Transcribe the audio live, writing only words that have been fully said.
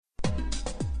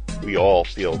we all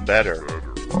feel better in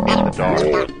the dark.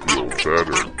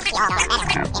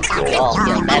 We all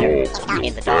feel better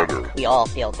in the dark. We all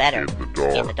feel better in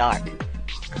the dark.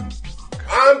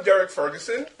 I'm Derrick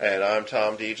Ferguson. And I'm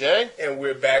Tom DJ. And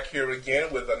we're back here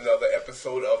again with another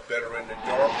episode of Better in the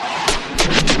Dark.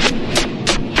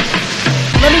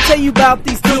 Let me tell you about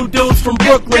these two dudes from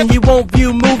Brooklyn. You won't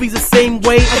view movies the same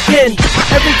way again.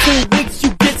 Every 2 weeks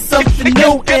you get something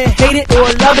new, and hate it or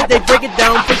love it, they break it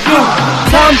down for you.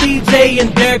 Tom DJ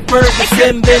and Derrick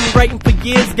Ferguson been writing for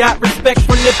years, got respect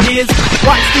from their peers.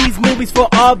 Watch these movies for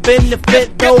our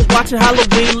benefit, though watching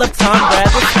Halloween left Tom rather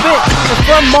spit. And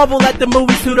from Marvel at the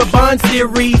movies to the Bond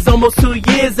series, almost 2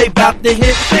 years they bout to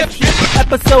hit 50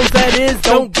 episodes, that is,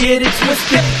 don't get it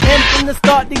twisted. And from the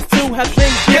start these two have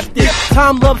been gifted.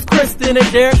 Tom loves Kristen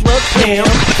and Derrick loves Pam.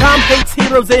 Tom hates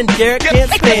heroes and Derrick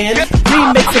can't stand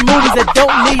remakes of movies that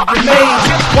don't need remade.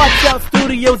 Watch out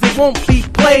studios, it won't be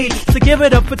played. So give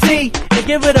it up for T and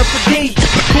give it up for D.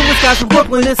 Coolest guys from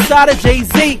Brooklyn, this side of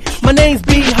Jay-Z. My name's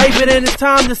B Hyphen and it's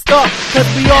time to start, cause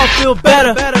we all feel better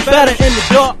in the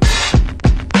dark.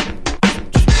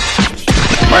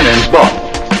 My name's Bob.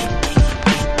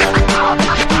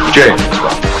 James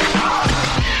Bob.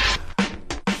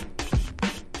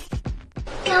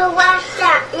 Go watch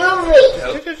that movie.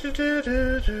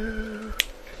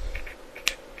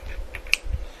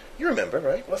 You remember,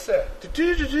 right? What's that?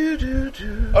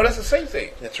 Oh, that's the same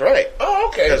thing. That's right. Oh,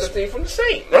 okay. That's the theme from the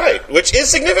Saint. Right, which is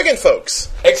significant, folks.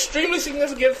 Extremely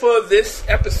significant for this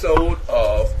episode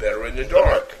of Better in the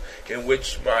Dark, in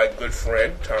which my good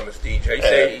friend, Thomas DJ,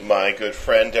 and my good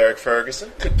friend, Derrick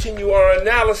Ferguson, continue our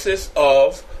analysis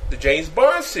of the James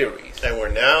Bond series. And we're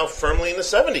now firmly in the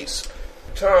 70s.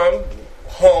 Tom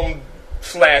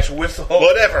hum/whistle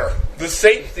whatever the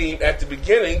Saint theme at the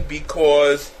beginning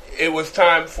because it was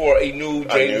time for a new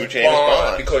James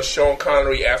Bond because Sean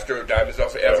Connery, after Diamonds Are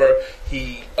Forever,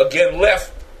 he again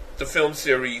left the film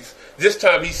series. This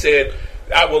time he said,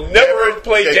 I will never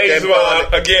play James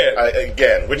Bond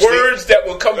again. Words that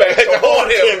will come back to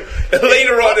haunt him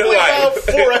later on in life.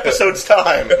 About 4 episodes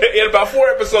time. In about 4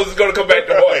 episodes it's going to come back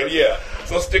to haunt him, yeah.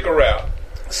 So stick around.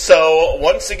 So,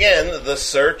 once again, the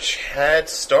search had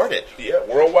started. Yeah,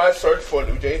 worldwide search for a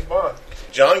new James Bond.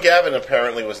 John Gavin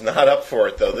apparently was not up for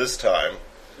it, though, this time.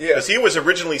 Yeah. Because he was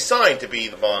originally signed to be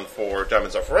the Bond for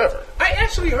Diamonds Are Forever. I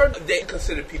actually heard they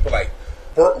considered people like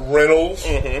Burt Reynolds,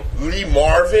 Lee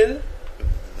Marvin.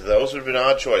 Those would have been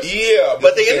odd choices. Yeah.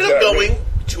 But they ended up going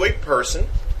to a person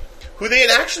who they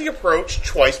had actually approached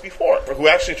twice before, who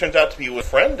actually turned out to be a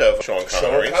friend of Sean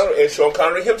Connery's. And Sean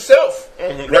Connery himself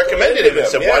recommended him and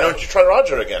said, why don't you try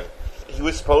Roger again? He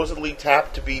was supposedly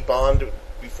tapped to be Bond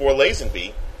before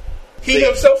Lazenby. He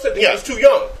himself said that he was too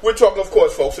young. We're talking, of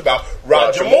course, folks, about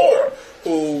Roger Moore,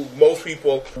 who most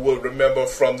people would remember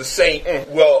from The Saint.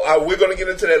 Well, we're going to get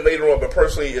into that later on, but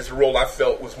personally, it's a role I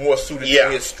felt was more suited to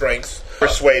his strengths.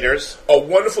 Persuaders. A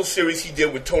wonderful series he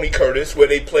did with Tony Curtis, where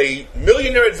they played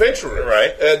millionaire adventurers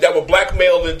that were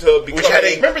blackmailed into becoming... Which had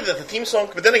remember the theme song?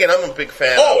 But then again, I'm a big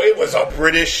fan of it was a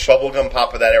British bubblegum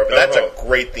pop of that era, but that's a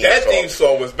great theme song. That theme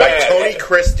song was bad. By Tony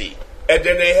Christie. And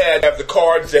then they had the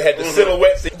cards that had the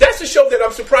silhouettes. That's the show that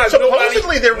I'm surprised.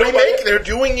 Supposedly they're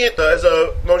doing it as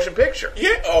a motion picture.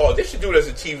 Yeah, they should do it as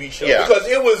a TV show. Yeah. Because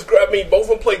it was, both of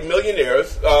them played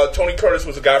millionaires. Tony Curtis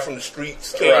was a guy from the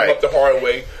streets, came up the hard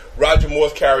way. Roger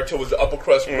Moore's character was an upper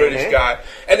crust British guy.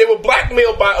 And they were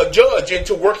blackmailed by a judge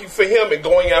into working for him and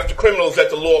going after criminals that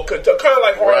the law could. Kind of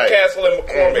like Hardcastle and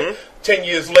McCormick 10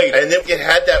 years later. And then it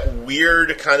had that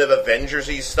weird kind of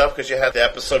Avengers-y stuff because you had the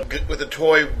episode with the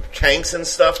toy tanks and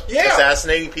stuff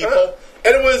assassinating people.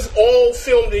 And it was all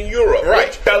filmed in Europe. Right.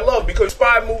 Which I love because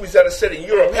spy movies that are set in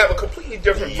Europe have a completely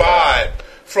different vibe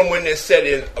from when they're set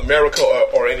in America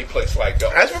or any place like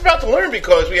that. As we're about to learn,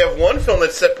 because we have one film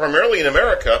that's set primarily in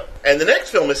America, and the next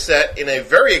film is set in a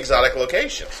very exotic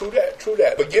location. True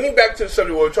that. But getting back to the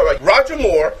subject we were talking about, Roger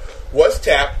Moore was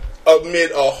tapped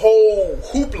amid a whole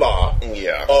hoopla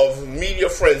of media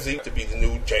frenzy to be the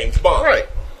new James Bond. Right.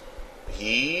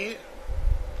 He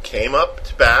came up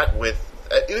to bat with...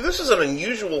 this is an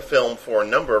unusual film for a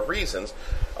number of reasons.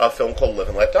 A film called Live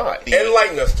and Let Die.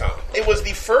 Enlighten us, Tom. It was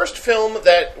the first film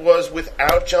that was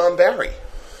without John Barry.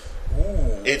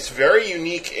 Ooh. It's very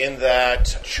unique in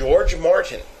that George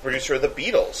Martin, producer of the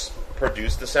Beatles,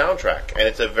 produced the soundtrack, and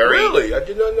it's a very... Really? I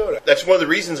did not know that. That's one of the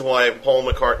reasons why Paul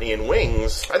McCartney and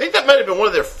Wings, I think that might have been one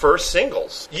of their first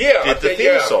singles. Yeah, did the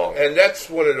theme song. And that's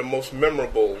one of the most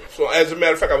memorable. So, as a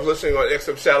matter of fact, I was listening on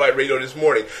XM Satellite Radio this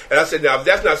morning, and I said, now, if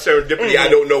that's not serendipity, I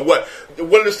don't know what.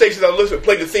 One of the stations I listened to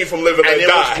played the theme from Live and Let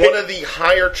Die. And it was one of the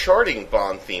higher charting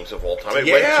Bond themes of all time.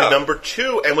 It went to number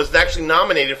 2 and was actually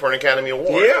nominated for an Academy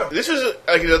Award. Yeah. This is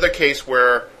another case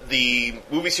where the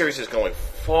movie series is going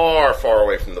far, far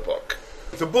away from the book.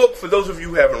 The book, for those of you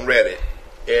who haven't read it,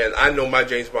 and I know my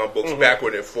James Bond books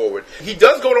backward and forward, he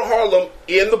does go to Harlem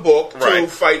in the book to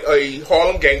fight a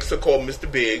Harlem gangster called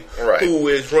Mr. Big, who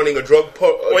is running a drug...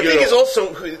 I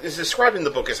think is described in the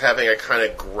book as having a kind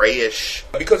of grayish...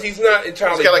 Because he's not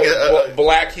entirely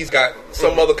black, he's got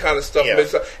some other kind of stuff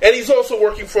mixed up. And he's also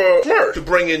working for Smurf to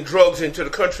bring in drugs into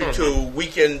the country to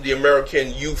weaken the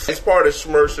American youth. It's part of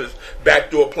Smurf's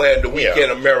backdoor plan to weaken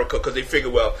America, because they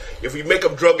figure, well, if we make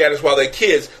up drug addicts while they're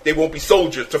kids, they won't be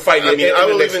soldiers to fight in the next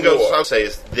war. I would say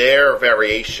is their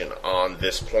variation on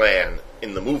this plan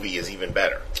in the movie is even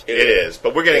better. It is,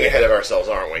 but we're getting ahead of ourselves,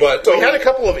 aren't we? But we had a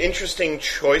couple of interesting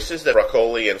choices that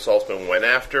Broccoli and Saltzman went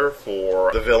after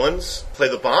for the villains. Play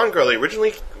the Bond girl. They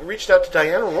originally reached out to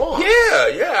Diana Ross.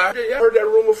 Yeah. I heard that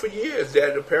rumor for years.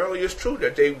 That apparently is true,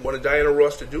 that they wanted Diana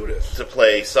Ross to do this. To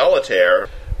play Solitaire,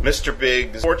 Mr.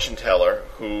 Big's fortune teller,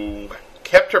 who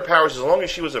kept her powers as long as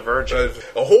she was a virgin.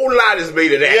 A whole lot is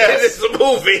made of that in this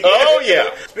movie. Oh, yeah.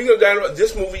 Speaking of Diana,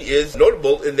 this movie is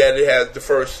notable in that it has the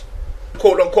first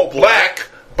quote-unquote black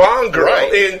Bond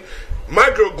girl in my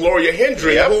girl Gloria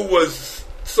Hendry, who was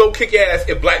so kick-ass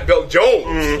in Black Belt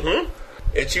Jones.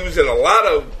 And she was in a lot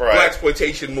of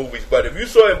blaxploitation movies. But if you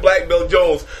saw in Black Belt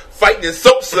Jones fighting in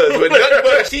soap suds with nothing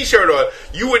but a t-shirt on,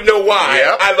 you would know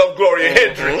why I love Gloria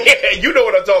Hendry. You know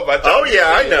what I'm talking about. Oh,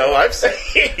 yeah, I know. I've seen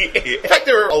In fact,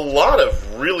 there are a lot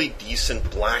of really decent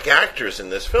black actors in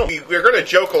this film. We're going to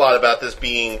joke a lot about this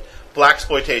being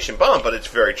blaxploitation Bond, but it's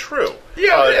very true.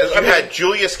 Yeah, it is. You had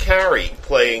Julius Carry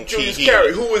playing Julius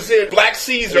Carry, who was in Black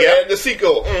Caesar and the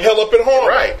sequel, Hell Up in Harlem.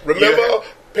 Right. Remember?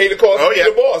 Pay the cost to be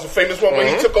the boss, a famous one when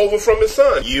he took over from his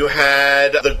son. You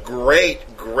had the great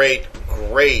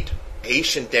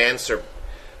Haitian dancer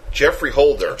Jeffrey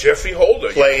Holder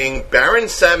playing Baron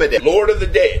Samedi, Lord of the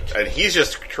Dead, and he's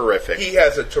just terrific. He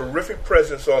has a terrific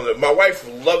presence on it. My wife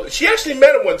loved it. She actually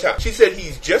met him one time. She said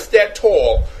he's just that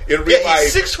tall in real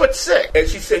life. He's 6'6", and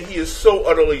she said he is so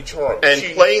utterly charming. And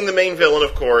playing the main villain,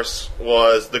 of course,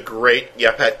 was the great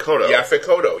Yaphet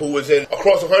Kotto, who was in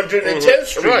Across 110th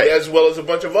Street, as well as a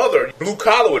bunch of other Blue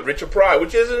Collar with Richard Pryor,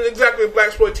 which isn't exactly a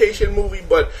blaxploitation movie,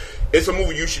 but it's a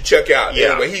movie you should check out.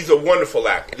 Yeah. Anyway, he's a wonderful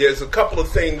actor. There's a couple of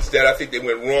things that I think they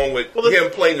went wrong with him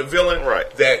playing the villain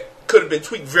that could have been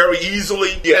tweaked very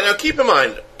easily. Yeah. And now keep in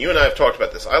mind, you and I have talked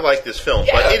about this. I like this film,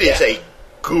 but it is a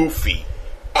goofy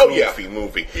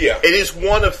movie. Yeah. It is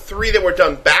one of 3 that were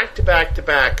done back to back to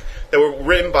back that were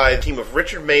written by a team of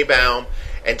Richard Maybaum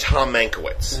and Tom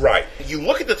Mankiewicz. Right. You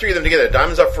look at the 3 of them together,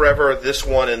 Diamonds Up Forever, this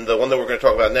one, and the one that we're going to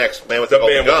talk about next, Man with the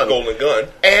Golden Gun.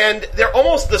 And they're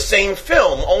almost the same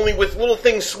film, only with little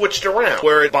things switched around,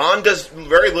 where Bond does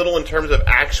very little in terms of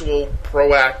actual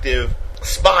proactive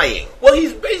spying. Well,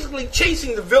 he's basically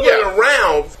chasing the villain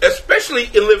around, especially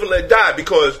in Live and Let Die,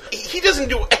 because he doesn't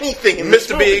do anything in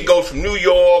Mr. Big goes from New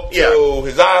York to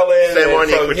his island, and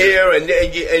from here,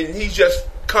 and he's just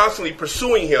constantly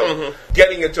pursuing him,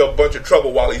 getting into a bunch of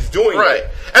trouble while he's doing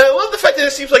it. And I love the fact that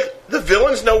it seems like the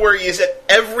villains know where he is at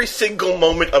every single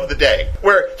moment of the day.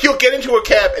 Where he'll get into a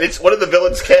cab and it's one of the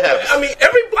villains' cabs. I mean,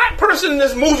 every black person in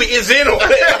this movie is in on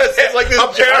it. It's like this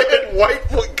giant white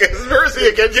conspiracy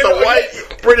against the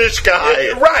white British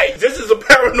guy. Right. This is a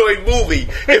paranoid movie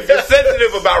if you're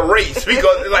sensitive about race,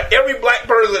 because like every black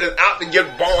person is out to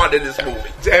get Bond in this movie.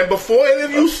 And before any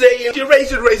of you say you're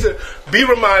racist, be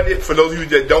reminded, for those of you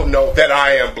that don't know, that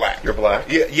I am black. You're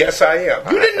black? Yes, I am.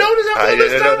 You didn't know this? I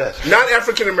didn't know that. Not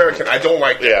African American. I don't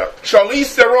like that.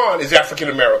 Charlize Theron is African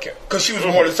American because she was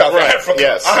born in South Africa.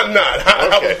 Yes. I'm not.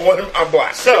 I was born. I'm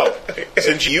black. So,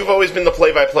 since you've always been the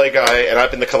play-by-play guy and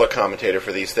I've been the color commentator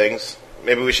for these things,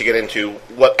 maybe we should get into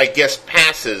what I guess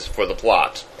passes for the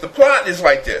plot. The plot is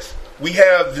like this. We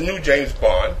have the new James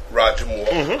Bond, Roger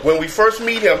Moore. When we first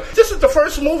meet him, this is the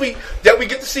first movie that we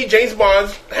get to see James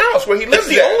Bond's house where he lives.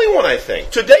 That's the only one, I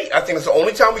think. To date, I think it's the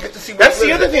only time we get to see where That's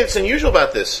the other thing that's unusual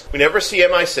about this. We never see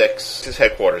MI6, his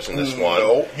headquarters in this one.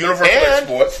 No. Universal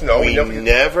Exports. No. We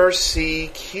never see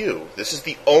Q. This is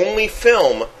the only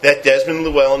film that Desmond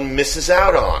Llewellyn misses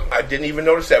out on. I didn't even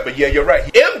notice that, but yeah, you're right.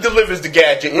 M delivers the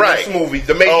gadget in this movie.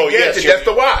 The major gadget, that's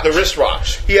the watch. The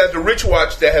wristwatch. He has the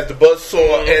wristwatch that has the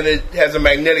buzzsaw and it has a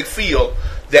magnetic field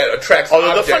that attracts Although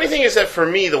objects. The funny thing is that for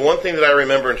me, the one thing that I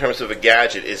remember in terms of a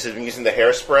gadget is him using the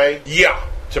hairspray. Yeah.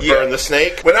 To burn the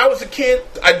snake. When I was a kid,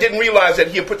 I didn't realize that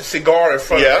he had put the cigar in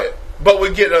front of it. But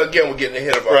we're getting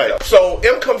ahead of ourselves. Right. So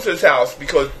M comes to his house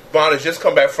because Bond has just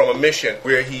come back from a mission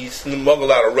where he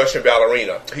smuggled out a Russian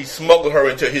ballerina. He smuggled her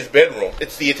into his bedroom.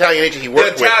 It's the Italian agent he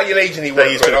worked with. The Italian agent he worked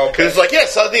with. Because it's like,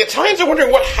 yes, the Italians are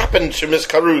wondering what happened to Miss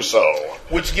Caruso.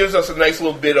 Which gives us a nice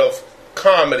little bit of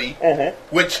comedy,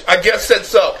 which I guess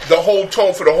sets up the whole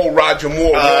tone for the whole Roger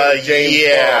Moore James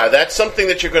Bond. That's something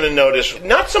that you're going to notice.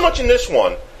 Not so much in this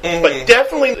one, but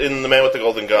definitely in The Man with the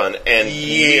Golden Gun. And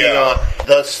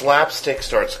the slapstick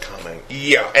starts coming.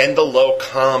 Yeah. And the low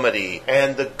comedy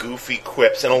and the goofy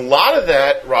quips. And a lot of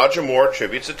that Roger Moore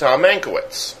attributes to Tom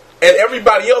Mankiewicz. And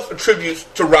everybody else attributes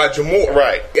to Roger Moore.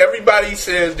 Right. Everybody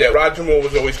says that Roger Moore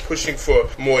was always pushing for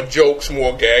more jokes,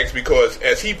 more gags, because,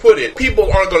 as he put it,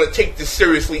 people aren't going to take this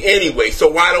seriously anyway, so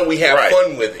why don't we have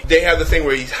fun with it? They have the thing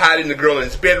where he's hiding the girl in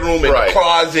his bedroom, in the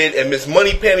closet, and Miss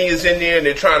Moneypenny is in there, and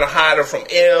they're trying to hide her from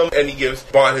M, and he gives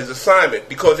Bond his assignment.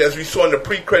 Because, as we saw in the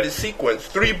pre-credit sequence,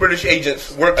 3 British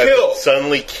agents were killed.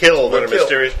 Suddenly killed in a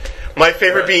mysterious... My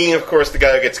favorite being, of course, the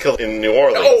guy who gets killed in New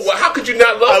Orleans. Oh, well, how could you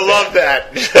not love that?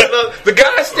 I love that. The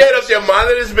guy stand up there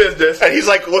minding his business. And he's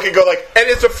like, and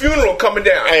it's a funeral coming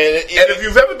down. And if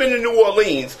you've ever been to New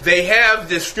Orleans, they have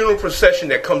this funeral procession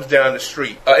that comes down the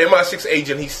street. MI6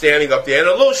 agent, he's standing up there. And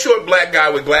a little short black guy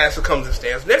with glasses comes and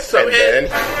stands next to him.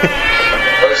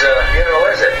 Whose funeral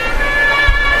is it?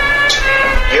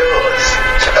 Yours.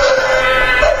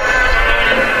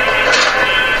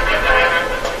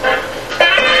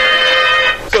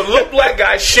 So the little black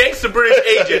guy shanks the British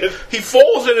agent. He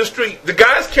falls in the street. The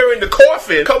guys carrying the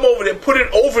coffin come over and put it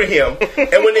over him.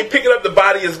 And when they pick it up, the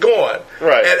body is gone.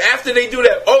 Right. And after they do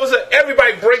that, all of a sudden,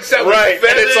 everybody breaks out with feathers.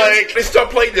 And it's like... They start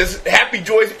playing this happy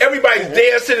joy. Everybody's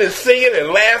dancing and singing and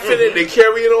laughing and they're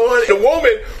carrying on. The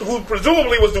woman, who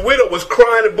presumably was the widow, was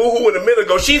crying and boo-hooing a minute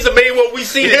ago. She's the main one we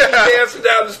see that she's dancing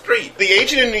down the street. The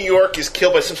agent in New York is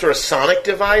killed by some sort of sonic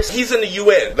device. He's in the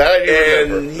UN. That I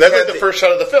do remember. That's like the first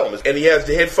shot of the film. And he has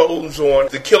the headphones on.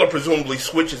 The killer presumably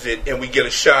switches it, and we get a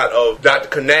shot of Dr.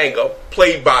 Kananga,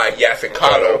 played by Yaphet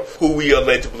Kotto, who we are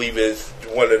led to believe is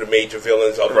one of the major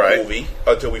villains of the movie,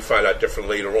 until we find out different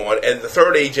later on. And the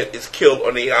third agent is killed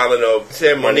on the island of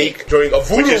Saint Monique during a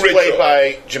voodoo ritual. Which is played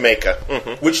by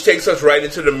Jamaica. Which takes us right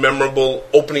into the memorable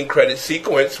opening credit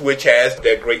sequence, which has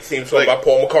that great theme song by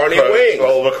Paul McCartney and Wings.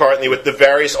 Paul McCartney with the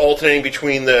various alternating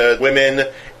between the women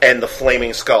and the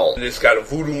flaming skull. And it's got a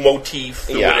voodoo motif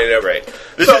through it and everything.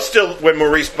 This is still when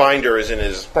Maurice Binder is in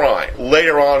his prime.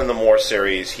 Later on in the Moore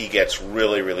series, he gets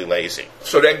really, really lazy.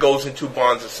 So that goes into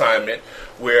Bond's assignment,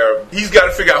 where he's got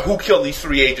to figure out who killed these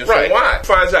 3 agents and why.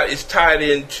 Finds out it's tied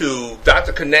into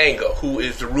Dr. Kananga, who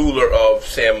is the ruler of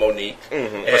Saint Monique.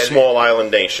 A small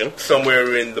island nation.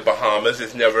 Somewhere in the Bahamas.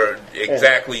 It's never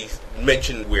exactly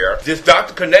mentioned where. This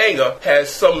Dr. Kananga has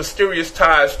some mysterious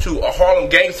ties to a Harlem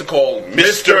gangster called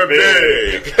Mr.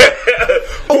 Big.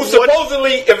 Who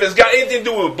supposedly, if it's got anything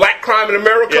to do with black crime in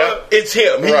America, it's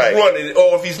him. He's running it.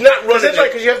 Or if he's not running it.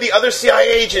 Because you have the other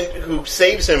CIA agent who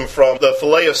saves him from the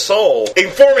fillet of soul,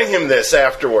 informing him this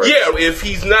afterwards. Yeah, if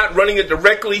he's not running it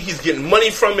directly, he's getting money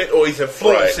from it or he's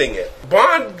influencing it.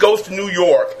 Bond goes to New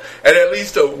York, and at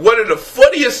least one of the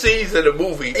funniest scenes in the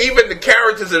movie, even the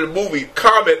characters in the movie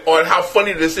comment on how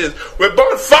funny this is, where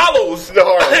Bond follows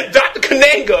Dr.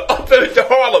 Kananga up into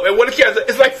Harlem, and what he has,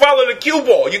 it's like following a cue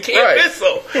ball. You can't miss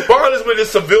him. Bond is with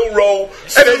his Seville robe,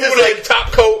 and with a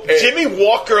top coat. Jimmy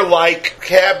Walker-like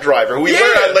cab driver, who we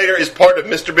learn out later is part of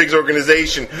Mr. Big's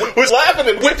organization, who's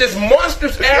laughing at with this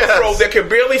monstrous afro that can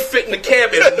barely fit in the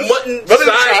cab and mutton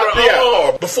side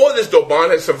arm. Before this, though,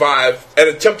 Bond had survived an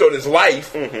attempt on his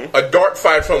life, a dart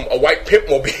fired from a white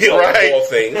pimpmobile, of all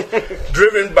things,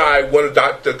 driven by one of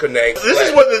Dr. Kanang's. This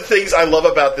is one of the things I love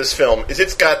about this film, is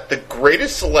it's got the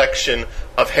greatest selection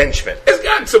of henchmen. It's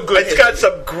got some good It's got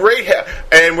some great...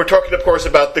 and we're talking, of course,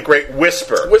 about the great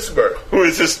Whisper. Who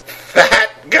is this fat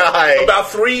guy. About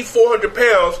 300-400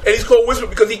 pounds, and he's called Whisper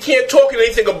because he can't talk in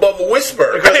anything above a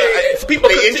whisper.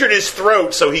 They injured his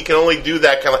throat, so he can only do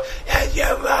that kind of...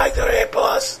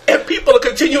 And people are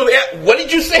continually asking, what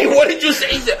did you say? What did you say?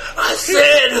 He said, I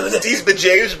said... He's the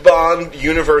James Bond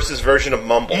universe's version of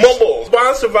Mumbles.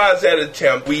 Bond survives that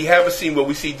attempt. We have a scene where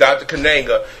we see Dr.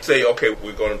 Kananga say, okay,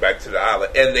 we're going back to the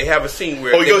island. And they have a scene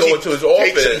where they go into his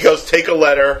office. He goes, take a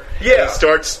letter. Yeah. And he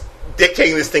starts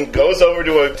dictating this thing, goes over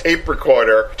to a tape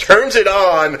recorder, turns it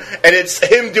on, and it's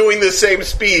him doing the same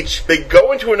speech. They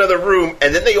go into another room,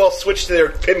 and then they all switch to their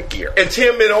pimp gear. And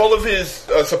Tim and all of his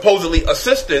supposedly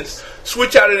assistants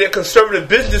switch out of their conservative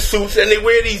business suits and they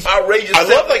wear these outrageous... I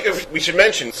love, we should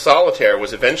mention, Solitaire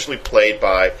was eventually played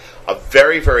by a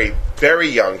very, very, very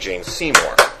young Jane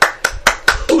Seymour.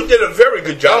 Who did a very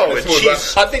good job. I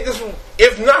think this was,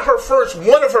 if not her first,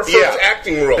 one of her first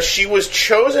acting roles. She was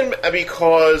chosen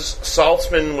because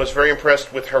Saltzman was very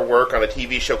impressed with her work on a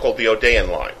TV show called The O'Dayan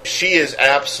Line. She is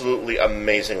absolutely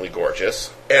amazingly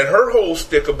gorgeous. And her whole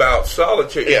stick about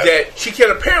Solitaire is that she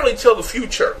can apparently tell the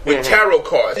future with tarot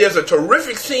cards. There's a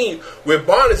terrific scene where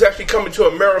Bond is actually coming to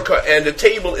America and the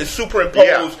table is superimposed.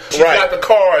 Yeah, she's got the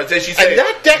cards and she said... And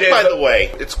that deck, by the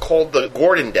way, it's called the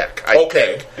Gordon deck, I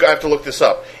think. I have to look this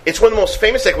up. It's one of the most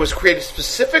famous decks. It was created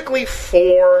specifically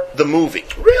for the movie.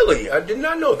 Really? I did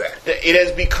not know that. It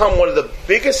has become one of the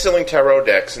biggest selling tarot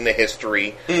decks in the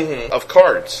history of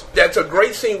cards. That's a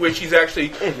great scene where she's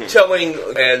actually telling,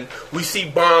 and we see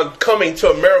Bond coming to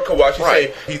America while she's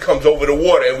saying he comes over the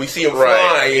water and we see him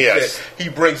flying. Yes. He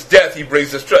brings death, he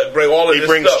brings destruction, he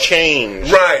brings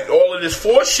change. Right, all of this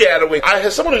foreshadowing.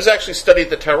 As someone who's actually studied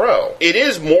the tarot, it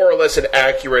is more or less an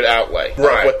accurate outlay of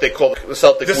what they call the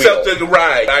Celtic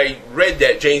wheel. I read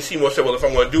that Jane Seymour said, well, if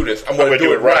I'm going to do this, I'm going to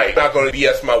do it right. I'm not going to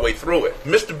BS my way through it.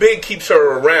 Mr. Big keeps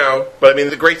her around. But I mean,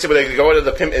 the great scene where they go into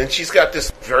the pimp, and she's got this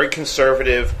very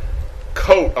conservative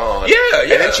coat on. Yeah.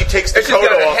 And then she takes the coat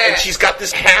off, and she's got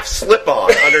this half slip on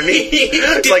underneath.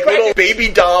 It's like little baby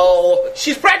doll.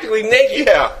 She's practically naked.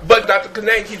 Yeah. But Dr.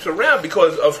 Kanang keeps her around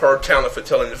because of her talent for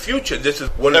telling the future. This is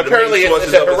one of the main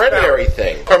sources of his hereditary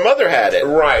thing. Her mother had it.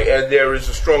 Right, and there is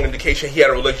a strong indication he had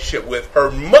a relationship with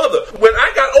her mother. When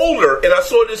I got older and I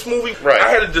saw this movie, I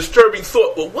had a disturbing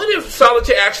thought. Well, what if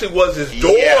Solitaire actually was his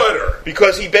daughter? Yeah,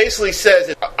 because he basically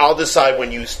says, I'll decide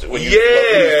when you use the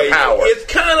power. It's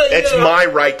kind of... my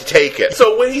right to take it.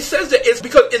 So when he says that, it's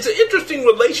because it's an interesting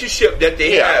relationship that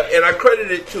they have, and I credit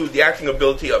it to the acting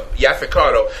ability of Yaphet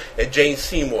Kotto and Jane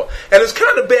Seymour. And it's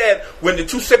kind of bad when the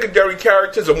two secondary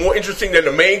characters are more interesting than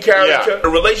the main character. The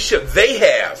relationship they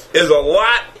have is a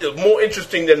lot more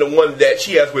interesting than the one that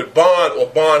she has with Bond or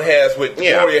Bond has with the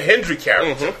Gloria Hendry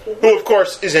character. Who, of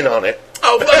course, is in on it.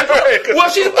 Oh, well,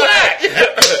 she's black.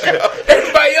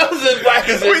 Everybody else is black.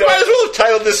 We might as well have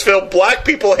titled this film "Black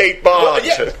People Hate Bond."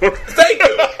 Well, thank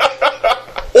you.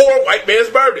 Or White Man's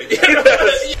Burden.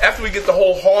 After we get the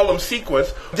whole Harlem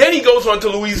sequence, then he goes on to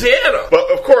Louisiana. Well,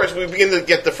 of course, we begin to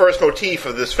get the first motif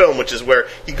of this film, which is where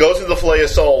he goes into the Filet of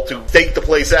Soul to take the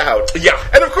place out. Yeah.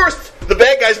 And, of course, the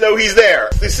bad guys know he's there.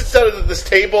 He sits down at this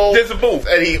table. There's a booth.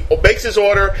 And he makes his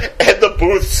order, and the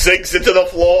booth sinks into the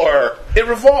floor. It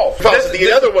revolves.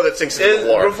 The other one that sinks into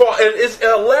the floor. And it's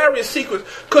a hilarious sequence,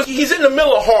 because he's in the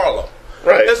middle of Harlem.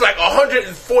 Right. It's like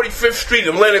 145th Street,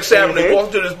 Atlantic Avenue. He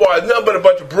walks through this bar. It's nothing but a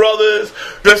bunch of brothers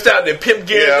dressed out in their pimp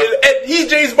gear. And he's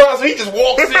James Bond, so he just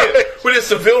walks in with his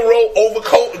Seville Row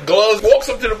overcoat and gloves, walks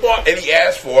up to the bar, and he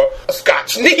asks for a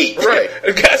Scotch neat. Right.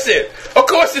 And the guy said, of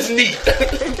course it's neat.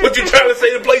 What you trying to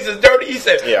say, the place is dirty? He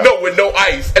said, no, with no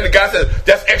ice. And the guy said,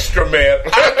 that's extra, man.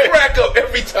 I crack up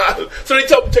every time. So they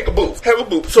tell him to take a booth. Have a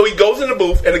booth. So he goes in the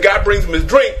booth, and the guy brings him his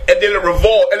drink, and then it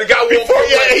revolves, and the guy walks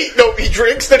up. He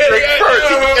drinks the drink first.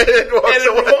 And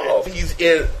it revolves. He's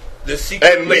in the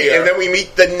secret lair. And then we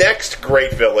meet the next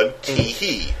great villain,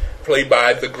 Key, played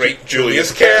by the great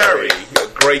Julius Carry, a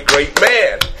great, great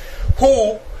man,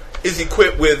 who is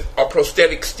equipped with a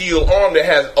prosthetic steel arm that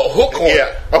has a hook on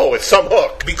it. Oh, it's some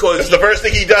hook. Because the first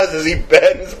thing he does is he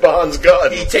bends Bond's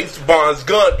gun. He takes Bond's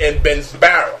gun and bends the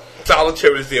barrel.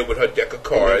 Solitaire is there with her deck of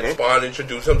cards. Bond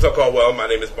introduced himself. Well, my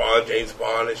name is Bond, James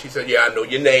Bond. And she said, I know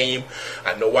your name.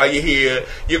 I know why you're here.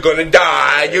 You're going to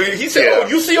die. He said, oh,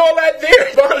 you see all that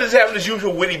there? Bond is having his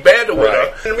usual witty banter with her.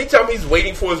 And in the meantime, he's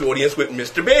waiting for his audience with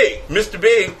Mr. Big. Mr.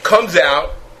 Big comes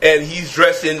out, and he's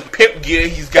dressed in pimp gear.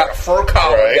 He's got a fur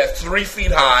collar that's 3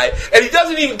 feet high. And he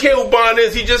doesn't even care who Bond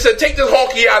is. He just said, take this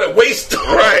honky out and waste him.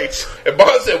 Right. And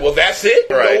Bond said, well, that's it?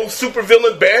 No super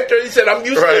villain banter? He said, I'm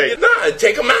used to it. Nah,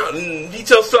 take him out. And he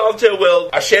tells Solitaire,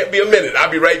 well, I shan't be a minute. I'll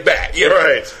be right back.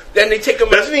 Right. Then they take him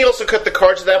out. Doesn't he also cut the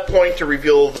cards at that point to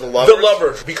reveal the lovers? The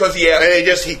lovers, because he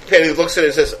asked... And he looks at it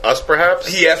and says, us perhaps?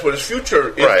 He asked what his future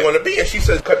is going to be. And she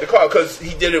says, cut the card, because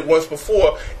he did it once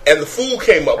before, and the fool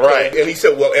came up. Right. And he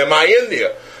said, well, am I in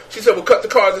there? She said, well, cut the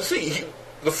cards and see.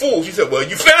 The fool, she said, well,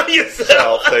 you found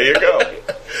yourself. There you go.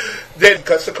 Then he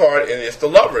cuts the card, and it's the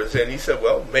lovers. And he said,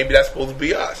 well, maybe that's supposed to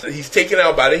be us. He's taken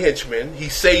out by the henchmen.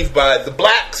 He's saved by the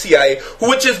black CIA,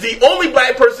 which is the only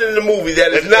black person in the movie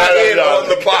that is not in on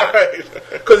the plot.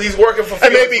 Because he's working for Felix.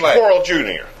 And maybe Coral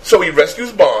Jr. So he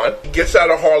rescues Bond. He gets out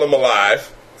of Harlem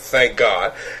alive. Thank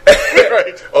God.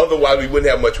 Otherwise, we wouldn't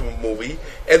have much of a movie.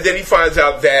 And then he finds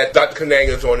out that Dr. Kananga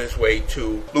is on his way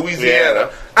to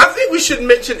Louisiana I think we should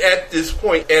mention at this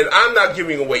point, and I'm not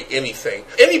giving away anything,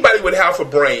 anybody with half a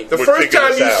brain, the first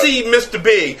time you see Mr.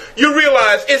 Big, you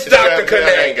realize it's Dr.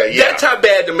 Kananga. Yeah. That's how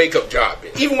bad the makeup job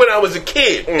is. Even when I was a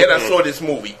kid and I saw this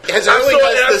movie. As early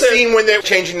as the scene when they're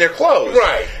changing their clothes.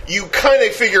 Right. You kind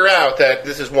of figure out that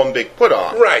this is one big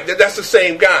put-on. Right, that's the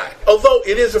same guy. Although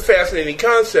it is a fascinating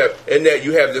concept in that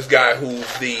you have this guy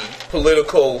who's the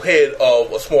political head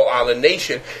of a small island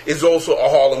nation, is also a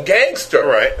Harlem gangster.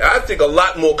 Right. I think a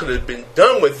lot more could have been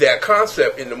done with that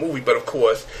concept in the movie, but of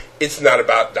course, it's not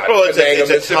about Dr. Well,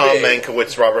 it's a Tom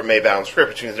Mankiewicz, Robert Maybaum script,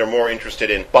 which means they're more interested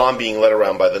in Bond being led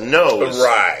around by the nose.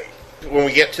 Right. When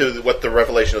we get to what the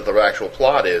revelation of the actual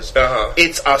plot is,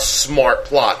 it's a smart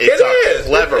plot. It's a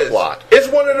clever plot. It's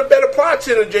one of the better plots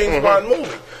in a James Bond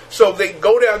movie. So they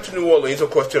go down to New Orleans,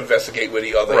 of course, to investigate where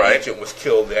the other agent was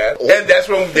killed at. And that's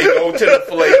when they go to the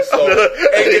filet soul.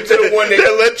 And get to the one they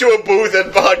led to a booth,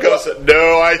 and Bond goes,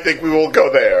 "No, I think we will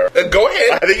go there." Go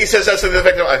ahead. I think he says something to the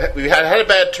effect of, "We had a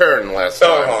bad turn last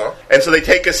time." And so they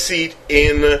take a seat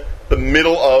in the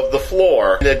middle of the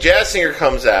floor. And a jazz singer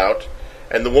comes out,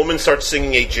 and the woman starts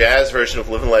singing a jazz version of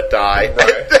Live and Let Die. Right. And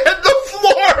then the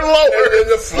floor lowers. And then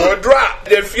the floor dropped.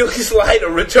 Then Felix Leiter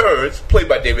returns, played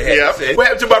by David Henderson. Yep. What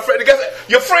happened to my friend? The guy said,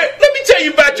 "Your friend? Let me tell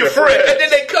you about your friend." And then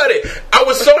they cut it. I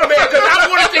was so mad because I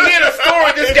wanted to hear the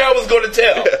story this guy was going to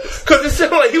tell. Because it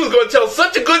sounded like he was going to tell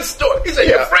such a good story. He said,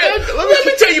 "Your friend? Let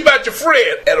me tell you about your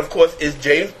friend." And of course, it's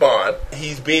James Bond.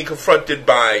 He's being confronted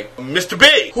by Mr.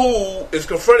 Big, who is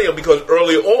confronting him because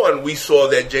earlier on we saw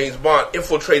that James Bond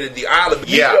infiltrated the island.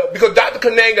 Because Dr.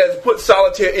 Kananga has put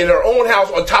Solitaire in her own house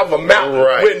on top of a mountain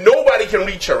where nobody can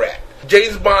reach her at.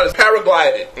 James Bond is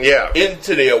paraglided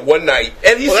into there one night.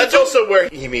 And that's also where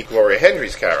he meets Gloria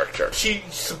Hendry's character.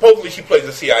 Supposedly she plays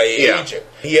a CIA agent.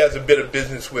 He has a bit of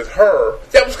business with her.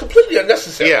 That was completely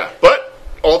unnecessary. Yeah, but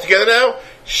altogether now,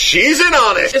 she's in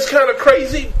on it. It's kind of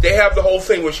crazy. They have the whole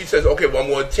thing where she says, "Okay, well, I'm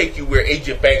going to take you where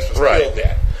Agent Banks was killed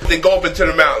at." They go up into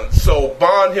the mountains. So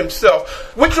Bond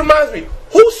himself, which reminds me,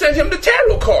 who sent him the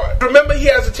tarot card? Remember, he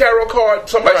has a tarot card.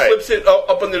 Somebody slips it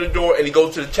up under the door, and he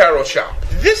goes to the tarot shop.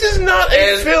 This is not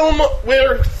a film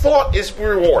where thought is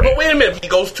rewarded. But wait a minute. He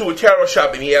goes to a tarot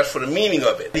shop, and he asks for the meaning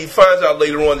of it. He finds out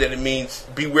later on that it means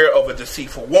beware of a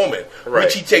deceitful woman,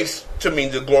 which he takes to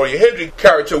mean the Gloria Hendry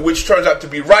character, which turns out to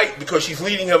be right because she's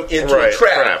leading him into a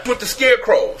trap. With the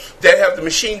scarecrows that have the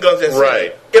machine guns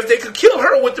and if they could kill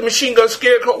her with the machine gun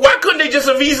scarecrow, why couldn't they just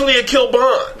have easily killed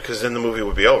Bond? Because then the movie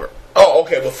would be over. Oh,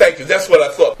 okay. Well, thank you. That's what I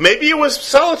thought. Maybe it was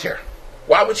Solitaire.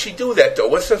 Why would she do that, though?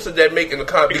 What sense did that make in the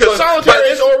comic? Because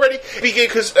Solitaire is already...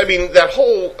 Because, I mean, that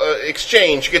whole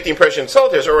exchange, you get the impression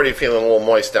Solitaire's already feeling a little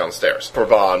moist downstairs for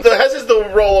Bond. As is the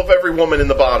role of every woman in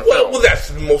the Bond film. Well,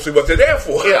 that's mostly what they're there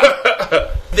for. Yeah.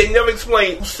 They never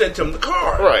explain who sent him the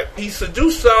card. Right. He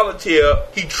seduced Solitaire.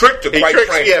 He tricked her, quite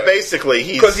frankly. Yeah, basically.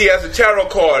 Because he has a tarot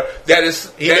card that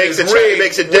is... He makes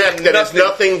a deck that is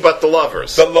nothing but the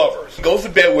lovers. The lovers. He goes to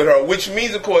bed with her, which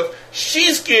means, of course,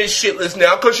 she's scared shitless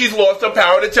now because she's lost her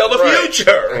power to tell the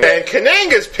future. And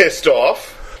Kananga's pissed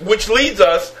off. Which leads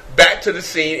us back to the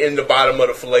scene in the bottom of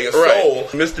the Filet of Soul.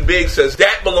 Mr. Big says,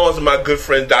 "That belongs to my good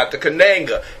friend Dr.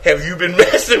 Kananga. Have you been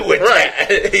messing with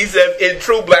that?" He said, in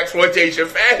true blaxploitation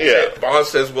fashion. Bond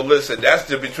says, "Well, listen, that's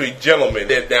just between gentlemen.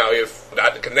 Then now if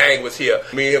Dr. Kananga was here,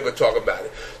 me and him could talk about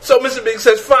it." So Mr. Big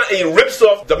says, "Fine," and he rips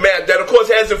off the map that, of course,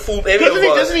 hasn't fooled any of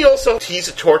us. Doesn't he also tease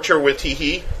a torture with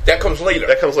Teehee? That comes later.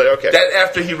 Okay. That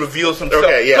after he reveals himself.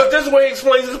 Okay, yeah. Because this is where he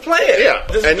explains his plan. Yeah,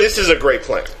 this is a great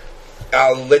plan.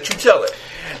 I'll let you tell it.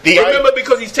 Remember,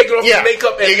 because he's taking off his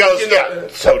makeup and he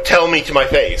goes, "So tell me to my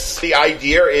face." The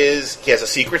idea is he has a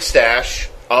secret stash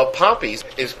of poppies,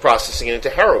 is processing it into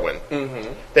heroin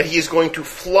that he is going to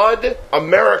flood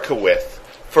America with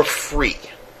for free.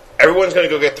 Everyone's going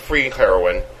to go get the free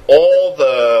heroin. All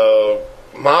the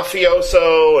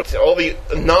mafioso, all the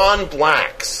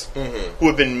non-blacks who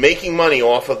have been making money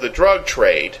off of the drug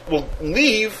trade will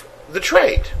leave the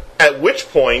trade. At which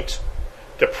point,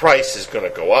 the price is going to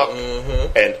go up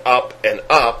and up and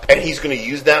up, and he's going to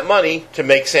use that money to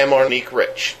make Sam Marnique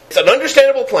rich. It's an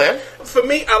understandable plan. For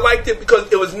me, I liked it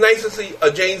because it was nice to see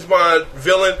a James Bond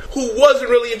villain who wasn't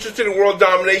really interested in world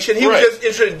domination. He was just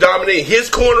interested in dominating his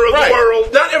corner of the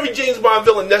world. Not every James Bond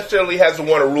villain necessarily has to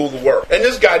want to rule the world. And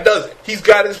this guy doesn't. He's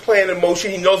got his plan in motion.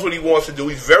 He knows what he wants to do.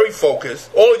 He's very focused.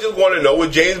 All he just want to know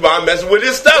is James Bond messing with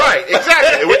his stuff. Right,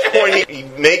 exactly. At which point he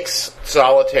makes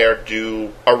Solitaire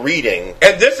do a reading.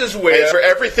 And this is where... for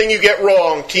everything you get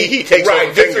wrong, he takes one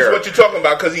finger. This is what you're talking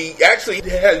about, because he actually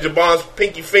has Jabon's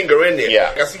pinky finger in there.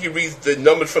 Yeah. I think he reads reads the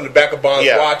numbers from the back of Bond's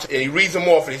watch, and he reads them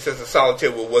off, and he says to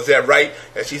Solitaire, well, was that right?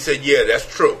 And she said, yeah, that's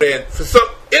true. And for some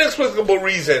inexplicable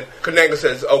reason, Kananga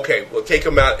says, okay, we'll take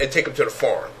him out and take him to the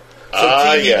farm.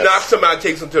 So he knocks him out and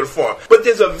takes him to the farm. But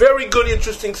there's a very good,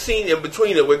 interesting scene in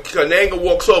between it where Kananga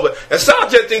walks over, and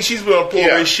Solitaire thinks she's going to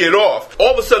pull his shit off.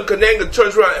 All of a sudden, Kananga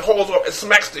turns around and hauls off and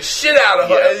smacks the shit out of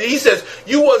her, and he says,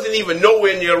 you wasn't even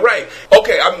nowhere near right.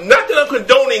 Okay, I'm not that I'm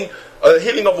condoning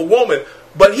hitting of a woman,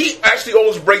 but he actually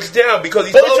almost breaks down because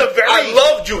I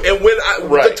loved you, and when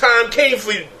the time came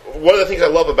for you. One of the things I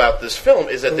love about this film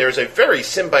is that there's a very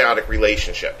symbiotic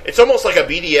relationship. It's almost like a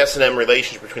BDSM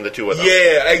relationship between the two of them.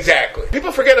 Yeah, exactly.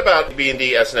 People forget about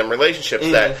B&D S&M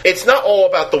relationships, that it's not all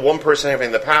about the one person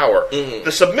having the power.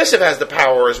 The submissive has the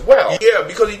power as well. Yeah,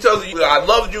 because he tells you, I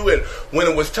loved you, and when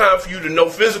it was time for you to know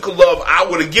physical love, I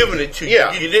would have given it to you.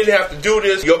 You didn't have to do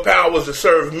this. Your power was to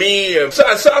serve me. And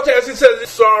Solitaire says,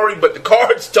 sorry, but the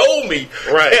cards told me.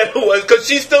 Right. Because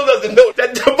she still doesn't know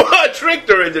that Devon tricked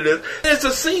her into this. It's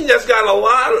a scene that's got a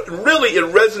lot it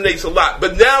resonates a lot.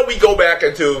 But now we go back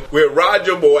into where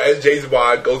Roger Moore, as James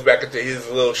Bond, goes back into his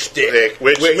little shtick,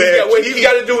 where he's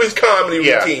got to do his comedy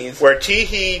routines. Where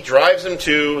Teehee drives him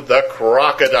to the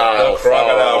crocodile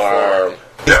farm.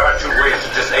 There are two ways to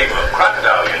disable a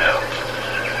crocodile, you know.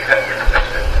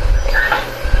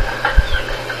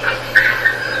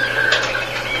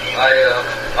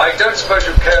 I don't suppose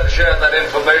you care to share that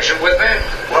information with me?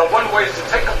 Well, one way is to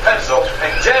take a pencil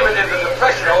and jam it into the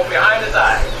pressure hole behind his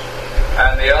eye.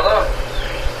 And the other?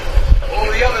 Oh,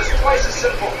 the other's twice as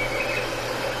simple.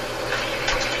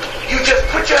 You just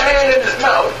put your hand in his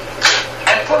mouth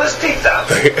and pull his teeth out.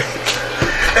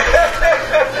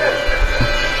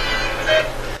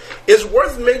 It's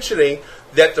worth mentioning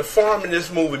that the farm in this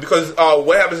movie, because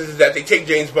what happens is that they take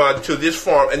James Bond to this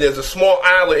farm, and there's a small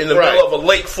island in the middle of a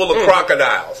lake full of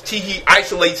crocodiles. Teehee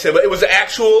isolates him. It was an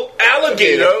actual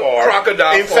alligator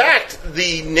crocodile In fact,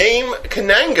 the name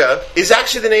Kananga is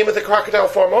actually the name of the crocodile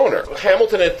farm owner.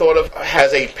 Hamilton had thought of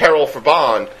as a peril for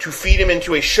Bond to feed him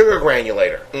into a sugar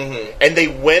granulator. And they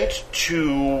went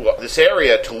to this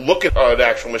area to look at an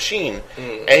actual machine,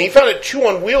 and he found it too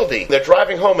unwieldy. They're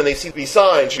driving home, and they see these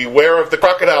signs, beware of the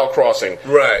crocodile crossing.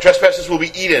 Right. Trespassers will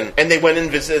be eaten. And they went and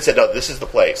visited and said, oh, this is the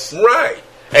place. Right.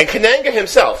 And Kananga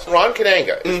himself, Ron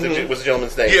Kananga was the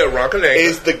gentleman's name. Yeah, Ron Kananga.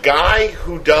 Is the guy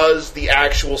who does the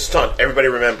actual stunt everybody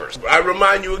remembers. I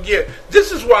remind you again,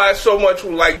 this is why so much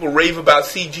people rave about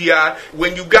CGI.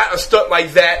 When you got a stunt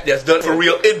like that that's done for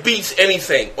real, it beats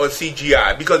anything on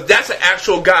CGI. Because that's an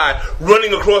actual guy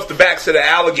running across the backs of the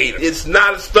alligator. It's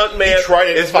not a stunt man. He tried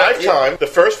it 5 times. The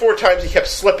first 4 times he kept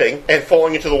slipping and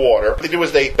falling into the water. What they did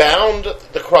was they bound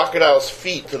the crocodile's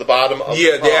feet to the bottom of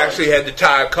the pond. They actually had to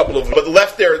tie a couple of them. But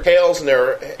left their tails and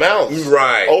their mouths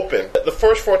open. The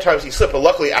first 4 times he slipped, but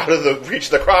luckily out of the reach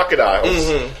of the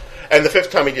crocodiles. And the 5th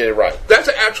time he did it right. That's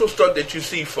an actual stunt that you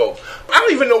see, folks. I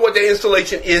don't even know what the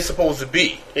installation is supposed to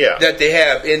be that they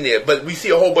have in there. But we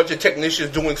see a whole bunch of technicians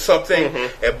doing something,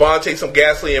 and Bond takes some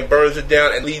gasoline and burns it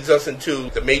down and leads us into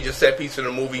the major set piece of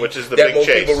the movie, which is the that big most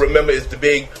chase. people remember is the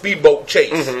big speedboat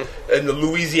chase in the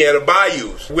Louisiana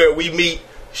bayous, where we meet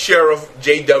Sheriff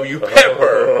J.W.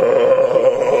 Pepper.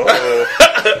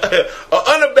 An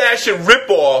unabashed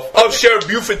ripoff of Sheriff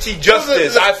Buford T.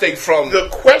 Justice, I think. The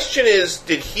question is,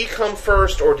 did he come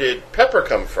first or did Pepper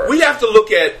come first? We have to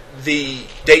look at the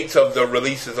dates of the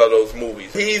releases of those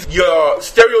movies. He's your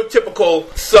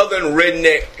stereotypical southern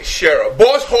redneck sheriff.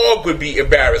 Boss Hogg would be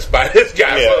embarrassed by this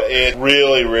guy. Yeah, it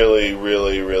really,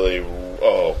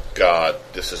 oh, God,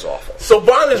 this is awful. So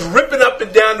Bond is ripping up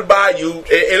and down the bayou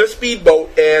in a speedboat.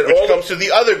 Which comes to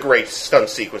the other great stunt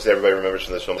sequence that everybody remembers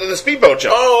from this film. The speedboat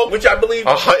jump. Oh, which I believe...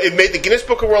 it made the Guinness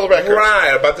Book of World Records.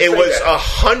 Right, about to say it was that.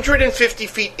 150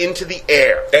 feet into the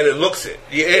air. And it looks it.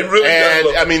 It really does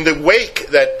look it. I mean, the wake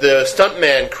that the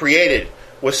stuntman created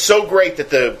was so great that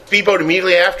the speedboat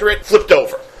immediately after it flipped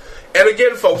over. And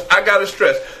again, folks, I gotta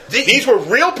stress, these were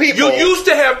real people. You used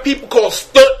to have people called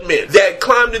stuntmen that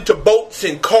climbed into boats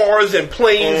and cars and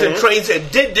planes and trains and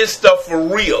did this stuff for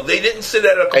real. They didn't sit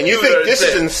at a computer and you think this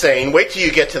is insane. Wait till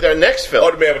you get to their next film.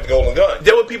 Oh, The Man with the Golden Gun.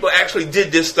 There were people that actually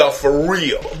did this stuff for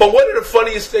real. But one of the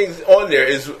funniest things on there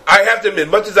is, I have to admit,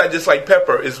 much as I dislike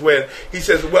Pepper, is when he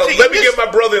says, well, let me get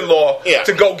my brother-in-law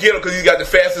to go get him because he's got the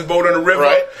fastest boat on the river.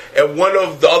 Right. And one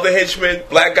of the other henchmen,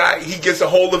 black guy, he gets a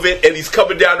hold of it and he's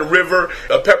coming down the river.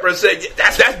 Pepper said,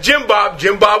 that's Jim Bob.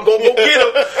 Jim Bob gonna go get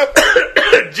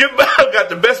him. Jim Bob got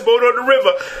the best boat boat on the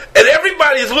river, and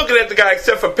everybody is looking at the guy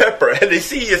except for Pepper, and they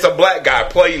see it's a black guy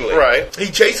plainly. Right.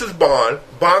 He chases Bond.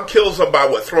 Bond kills him by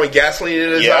throwing gasoline in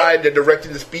his eye. They're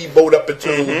directing the speedboat up into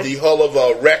the hull of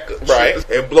a wreck,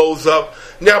 and blows up.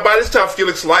 Now, by this time,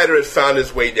 Felix Leiter has found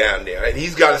his way down there, and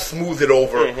he's got to smooth it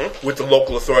over with the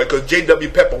local authority because J.W.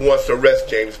 Pepper wants to arrest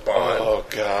James Bond. Oh,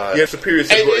 God. Yeah, Superior.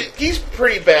 He's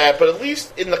pretty bad, but at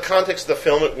least in the context of the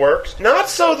film, it works. Not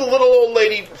so the little old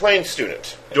lady plane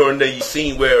student. During the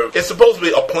scene where it's supposed to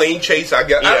be a plane chase, I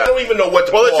guess. I don't even know what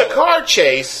to call it. Well, it's a car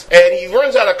chase, and he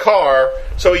runs out of car,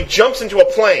 so he jumps into a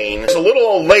plane. There's a little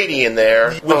old lady in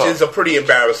there. Which is a pretty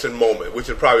embarrassing moment, which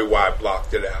is probably why I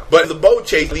blocked it out. But the boat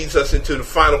chase leads us into the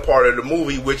final part of the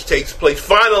movie, which takes place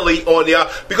finally on the...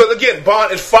 Because, again,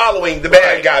 Bond is following the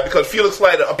bad guy, because Felix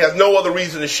Leiter has no other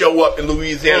reason to show up in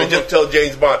Louisiana just tell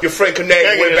James Bond, your friend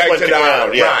Kananga went back to the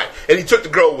island. Right. And he took the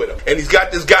girl with him. And he's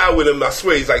got this guy with him, I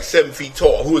swear he's like 7 feet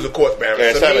tall, who is, of course, Baron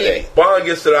Samedi. Bond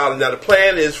gets to the island. Now, the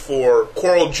plan is for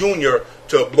Quarrel Jr.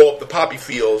 to blow up the poppy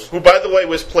fields. Who, by the way,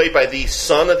 was played by the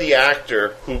son of the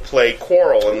actor who played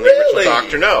Quarrel in the original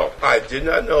Dr. No. I did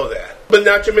not know that. But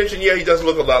not to mention, he does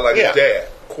look a lot like his dad.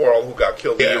 Quarrel, who got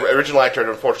killed. The original actor had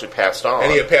unfortunately passed on.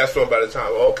 And he had passed on by the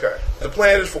time. Okay. The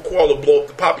plan is for Quarrel to blow up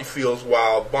the poppy fields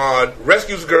while Bond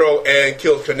rescues the girl and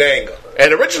kills Kananga.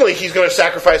 And originally, he's going to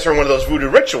sacrifice her in one of those voodoo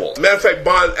rituals. Matter of fact,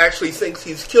 Bond actually thinks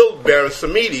he's killed Baron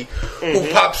Samedi,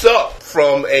 who pops up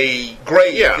from a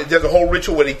grave. Yeah. There's a whole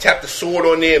ritual where they tap the sword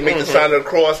on there and make the sign of the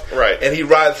cross. Right. And he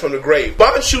rises from the grave.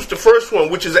 Bond shoots the first one,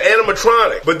 which is an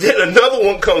animatronic. But then another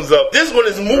one comes up. This one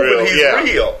is moving.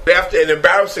 He's real. After an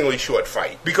embarrassingly short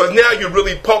fight. Because now you're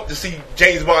really pumped to see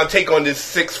James Bond take on this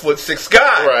 6'6"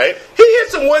 guy. Right. He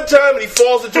hits him one time and he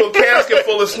falls into a casket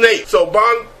full of snakes. So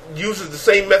Bond uses the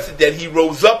same method that he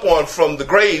rose up on from the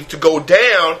grave to go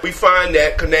down. We find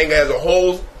that Kananga has a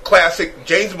whole classic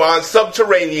James Bond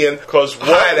subterranean Because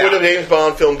what would a James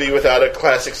Bond film be without a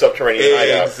classic subterranean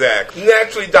hideout? Exactly.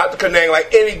 Naturally, Dr. Kananga,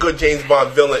 like any good James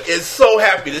Bond villain, is so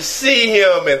happy to see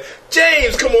him. And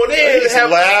James, come on in. He's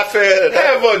laughing.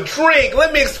 Have a drink.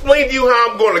 Let me explain to you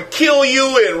how I'm going to kill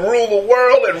you and rule the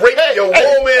world and rape your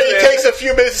woman. And he takes a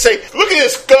few minutes to say, look at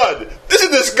this gun.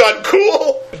 Isn't this gun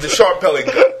cool? The sharp pellet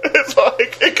gun. It's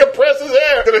like, it compresses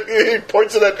air. He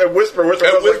points it at Whisper.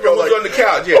 Whisper was on the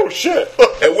couch, oh, shit.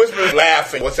 And Whisper's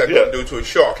laughing. What's that going to do to a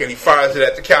shark? And he fires it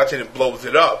at the couch and it blows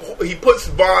it up. He puts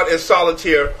Bond in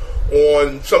solitaire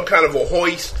on some kind of a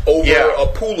hoist over a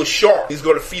pool of sharks. He's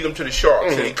going to feed them to the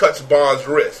sharks, and he cuts Bond's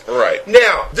wrist. Right.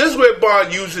 Now, this is where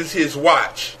Bond uses his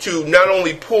watch to not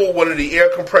only pull one of the air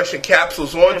compression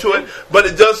capsules onto it, but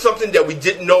it does something that we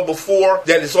didn't know before,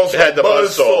 that it's also a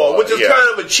buzzsaw, which is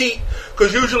kind of a cheat,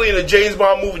 because usually in a James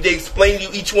Bond movie, they explain to you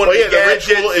each one of the gadgets.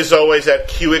 The ritual is always that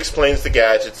Q explains the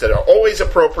gadgets that are always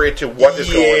appropriate to what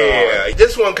is going on.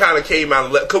 This one kind of came out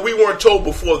of left, because we weren't told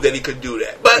before that he could do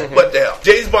that. But what the hell?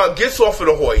 James Bond gets off of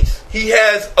the hoist. He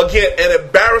has, again, an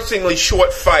embarrassingly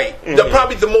short fight.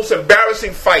 Probably the most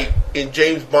embarrassing fight in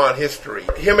James Bond history.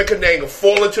 Him and Kananga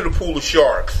fall into the pool of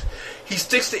sharks. He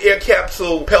sticks the air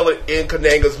capsule pellet in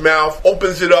Kananga's mouth,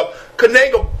 opens it up.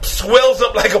 Kananga swells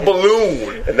up like a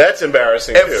balloon. And that's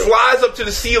embarrassing, and flies up to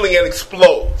the ceiling and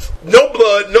explodes. No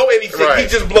blood, no anything. Right. He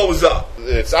just blows up.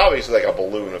 It's obviously like a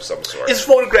balloon of some sort. It's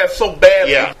photographed so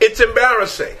badly. Yeah. It's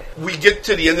embarrassing. We get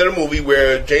to the end of the movie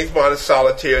where James Bond is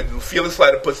solitaire. Felix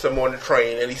Leiter puts him on the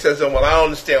train, and he says to him, well, I don't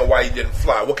understand why you didn't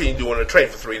fly. What can you do on the train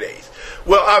for 3 days?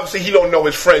 Well, obviously, he don't know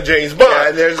his friend James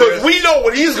Bond. Because we know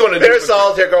what he's going to do. There's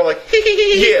solitaire going like,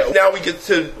 yeah. Now we get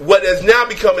to what has now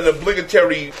become an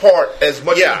obligatory part as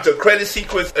much as the credit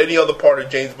sequence, any other part of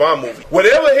James Bond movie.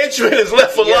 Whatever henchman is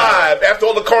left alive after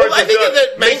all the cards are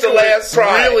done, makes the last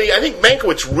try. I think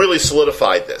Mankiewicz really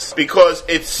solidified this because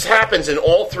it happens in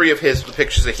all three of his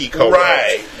pictures that he co-wrote.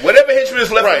 Right. Whatever henchman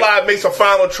is left alive makes a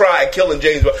final try at killing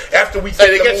James Bond. After we think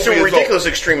it gets to a ridiculous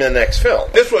extreme in the next film.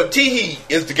 This one, Teehee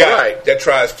is the guy that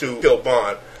tries to kill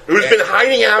Bond. Who's been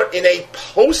hiding out in a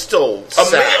postal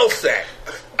sack. Mail sack.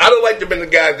 I don't like to be the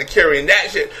guy that carrying that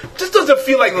shit. This doesn't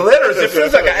feel like letters. It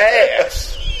feels like an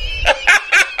ass.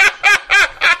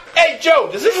 Hey, Joe,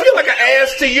 does it feel like an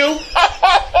ass to you?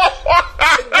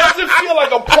 It doesn't feel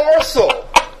like a parcel.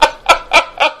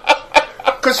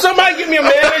 Could somebody give me a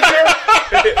manager?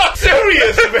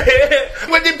 Serious,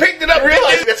 man. When they picked it up,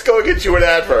 realize let's go get you an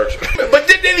advert. But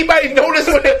didn't anybody notice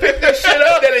when they picked this shit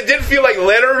up that it didn't feel like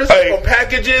letters or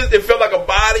packages? It felt like a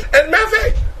body. And matter of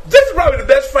fact, this is probably the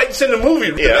best fight in the movie.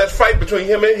 The best fight between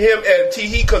him and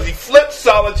Teehee, because he flips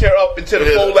solitaire up into the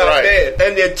fold-out bed,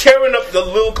 and they're tearing up the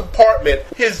little compartment.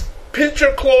 His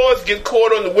pincher claws get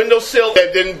caught on the windowsill,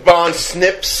 and then Bond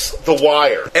snips the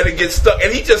wire, and it gets stuck,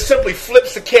 and he just simply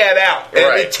flips the cat out,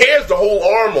 and it tears the whole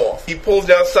arm off. He pulls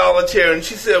down Solitaire, and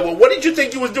she said, well, what did you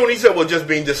think you was doing? He said, well, just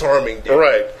being disarming, Dick.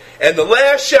 Right. And the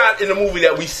last shot in the movie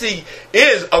that we see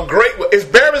is a great one. It's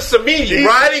Baron Samedi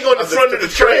riding on the front of the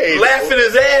train, laughing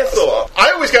his ass off.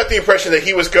 I always got the impression that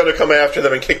he was going to come after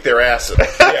them and kick their asses.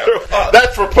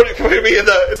 That's for putting me in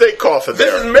the snake coffin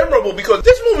there. This is memorable because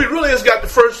this movie really has got the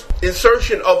first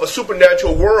insertion of a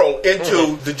supernatural world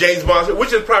into the James Bond,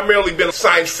 which has primarily been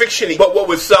science fiction-y, but what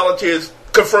with Solitaire's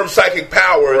confirmed psychic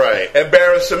powers and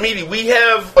Baron Samedi, we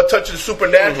have a touch of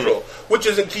supernatural, which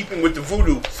is in keeping with the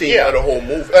voodoo theme of the whole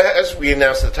movie. As we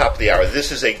announced at the top of the hour,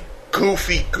 this is a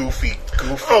goofy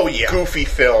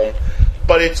film.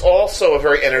 But it's also a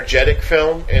very energetic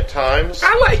film at times.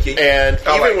 I like it. And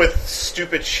even with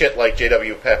stupid shit like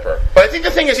J.W. Pepper. But I think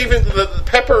the thing is, even the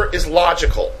Pepper is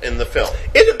logical in the film.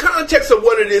 In the context of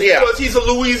what it is, because he's a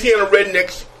Louisiana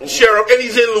redneck sheriff, and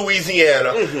he's in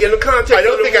Louisiana. In the context I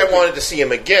don't think I wanted to see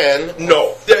him again.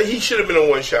 No. He should have been a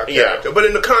one-shot character. But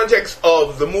in the context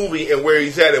of the movie and where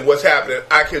he's at and what's happening,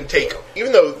 I can take him.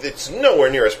 Even though it's nowhere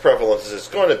near as prevalent as it's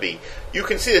going to be, you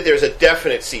can see that there's a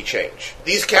definite sea change.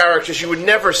 These characters you would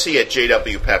never see at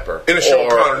J.W. Pepper. In a Sean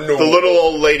Connery, the little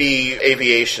old lady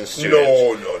aviation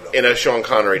student. No. In a Sean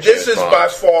Connery James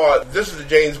Bond. This is the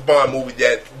James Bond movie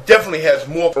that definitely has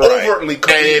more overtly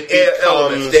comedic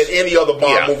elements than any other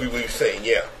Bond movie we've seen,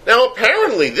 Now,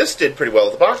 apparently, this did pretty well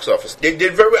at the box office. It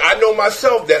did very well. I know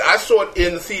myself that I saw it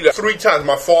in the theater 3 times.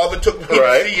 My father took me to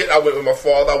see it. I went with my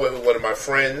father. I went with one of my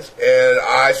friends. And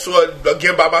I saw it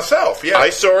again by myself, I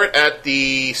saw it at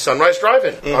the Sunrise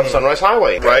Drive-In on Sunrise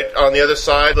Highway, right on the other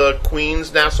side of the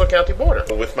Queens-Nassau County border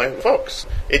with my folks.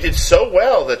 It did so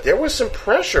well that there was some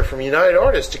pressure from United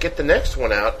Artists to get the next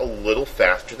one out a little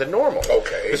faster than normal.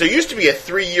 Okay. Because there used to be a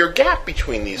 3-year gap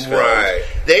between these films. Right.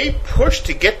 They pushed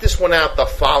to get this one out the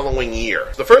following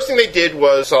year. The first thing they did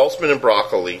was Saltzman and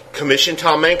Broccoli commissioned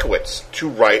Tom Mankiewicz to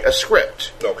write a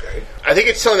script. Okay. I think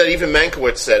it's something that even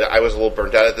Mankiewicz said, I was a little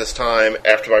burnt out at this time.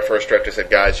 After my first direct, I said,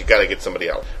 guys, you got to get somebody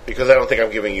else because I don't think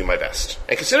I'm giving you my best.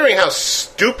 And considering how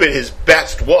stupid his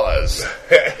best was...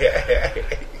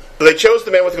 They chose The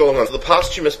Man with the Golden Gun, the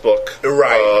posthumous book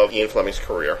of Ian Fleming's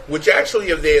career. Which actually,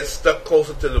 if they had stuck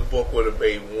closer to the book, would have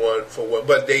made one for one.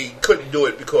 But they couldn't do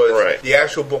it because the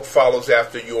actual book follows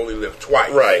after You Only Live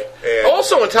Twice. Right. And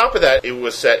also, on top of that, it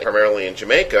was set primarily in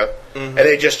Jamaica, and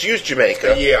they just used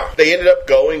Jamaica. They ended up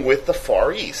going with the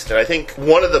Far East. And I think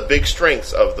one of the big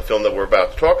strengths of the film that we're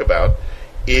about to talk about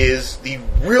is the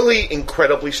really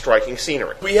incredibly striking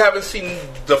scenery. We haven't seen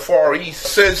the Far East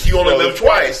since You Only Live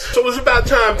Twice. So it was about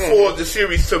time for the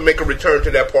series to make a return to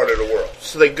that part of the world.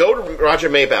 So they go to Roger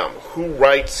Maybaum, who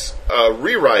writes a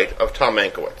rewrite of Tom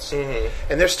Mankiewicz.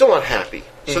 And they're still not happy.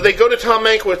 So they go to Tom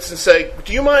Mankiewicz and say,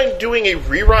 do you mind doing a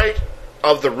rewrite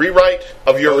of the rewrite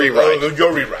of your rewrite?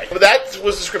 Your rewrite. But that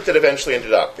was the script that eventually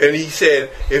ended up. And he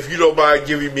said, if you don't mind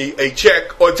giving me a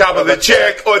check on top of the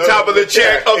check on top of the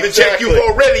check of the check you've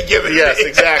already given me. Yes,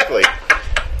 exactly.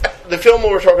 The film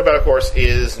we're talking about, of course,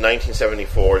 is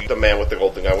 1974, The Man with the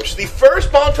Golden Gun, which is the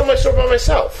first Bond film I saw by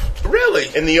myself.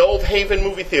 Really? In the Old Haven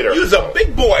movie theater. He was a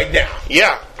big boy now.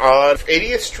 Yeah, on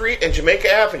 80th Street and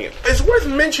Jamaica Avenue. It's worth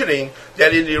mentioning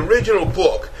that in the original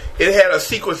book, it had a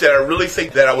sequence that I really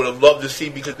think that I would have loved to see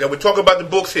because now we're talking about the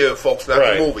books here, folks, not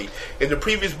the movie. In the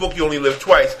previous book, You Only Live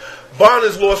Twice, Bond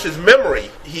has lost his memory.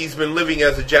 He's been living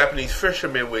as a Japanese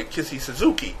fisherman with Kissy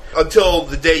Suzuki until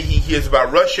the day he hears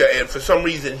about Russia, and for some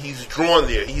reason he's drawn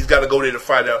there. He's got to go there to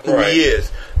find out who he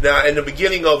is. Now, in the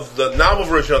beginning of the novel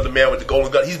version of The Man with the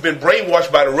Golden Gun, he's been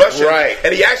brainwashed by the Russians,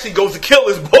 and he actually goes to kill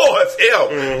his boss,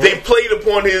 M. They played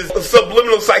upon his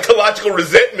subliminal psychological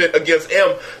resentment against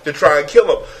M to try and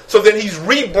kill him. So then he's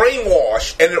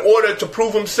re-brainwashed, and in order to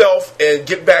prove himself and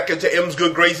get back into M's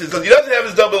good graces, because he doesn't have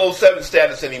his 007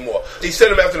 status anymore, they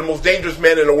sent him after the most dangerous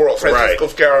man in the world, Francisco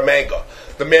Scaramanga,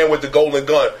 the man with the golden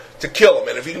gun, to kill him.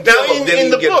 And if he can kill him, then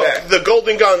he can get back. The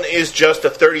golden gun is just a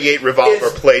 .38 revolver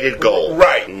plated gold.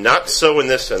 Right. Not so in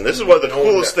this one. This is one of the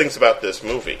coolest things about this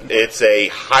movie. It's a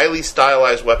highly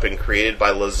stylized weapon created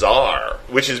by Lazar,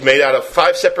 which is made out of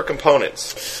 5 separate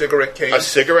components. Cigarette case. A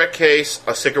cigarette case,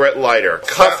 a cigarette lighter,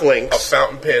 cufflinks,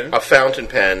 a fountain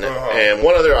pen, and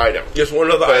one other item. Just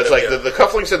one other item. It's like the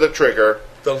cufflinks are the trigger.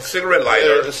 The cigarette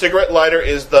lighter. The cigarette lighter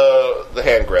is the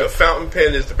hand grip. The fountain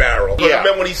pen is the barrel. Yeah.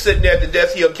 Remember when he's sitting there at the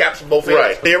desk, he uncaps both ends?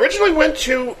 Right. They originally went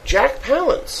to Jack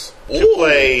Palance to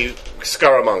play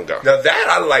Scaramanga. Now that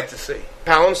I'd like to see.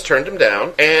 Palance turned him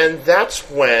down, and that's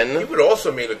when... He would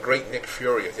also made a great Nick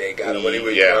Fury if they got him when he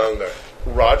was younger.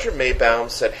 Roger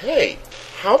Maybaum said, hey,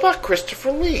 How about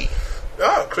Christopher Lee?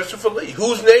 Christopher Lee,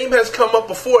 whose name has come up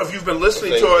before if you've been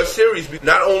listening to our series.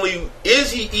 Not only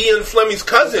is he Ian Fleming's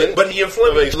cousin, but Ian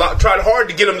Fleming tried hard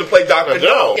to get him to play Dr.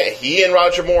 No. Yeah, he and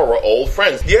Roger Moore were old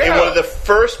friends. Yeah. In one of the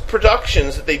first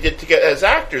productions that they did together as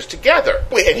actors together.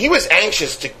 And he was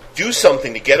anxious to do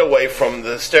something to get away from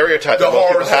the stereotype that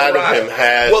most people had of him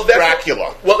as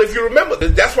Dracula. Well, if you remember,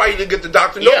 that's why he didn't get the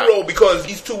Dr. No role, because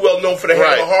he's too well known for the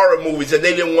Hammer horror movies, and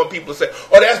they didn't want people to say,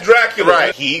 oh, that's Dracula.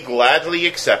 Right. He gladly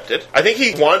accepted. I think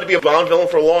he wanted to be a Bond villain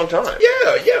for a long time.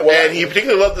 Yeah. Well, and he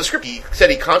particularly loved the script. He said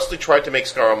he constantly tried to make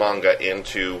Scaramanga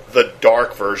into the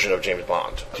dark version of James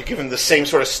Bond, to give him the same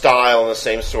sort of style and the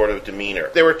same sort of demeanor.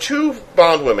 There were 2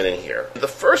 Bond women in here. The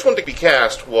first one to be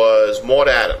cast was Maud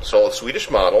Adams, so a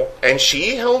Swedish model, and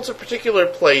she holds a particular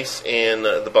place in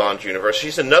the Bond universe.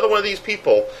 She's another one of these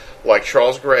people, like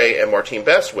Charles Gray and Martine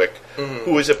Beswick,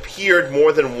 who has appeared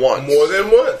more than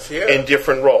once. In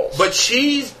different roles. But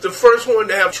she's the first one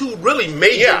to have 2 really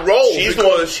major roles,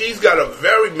 because she's got a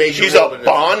very major role. She's a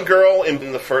Bond girl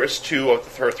in the first 2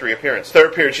 of her 3 appearances.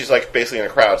 Third appearance, she's like basically in a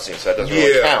crowd scene, so that doesn't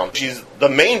really count. She's the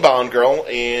main Bond girl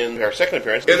in her second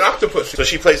appearance. In Octopus. So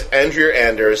she plays Andrea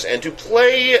Anders, and to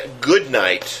play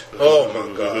Goodnight... Oh,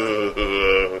 my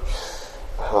God.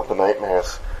 Oh, the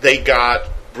nightmares. They got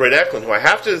Britt Eklund, who I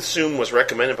have to assume was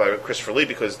recommended by Christopher Lee,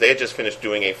 because they had just finished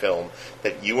doing a film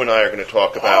that you and I are going to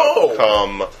talk about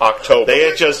come October. They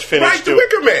had just finished doing... The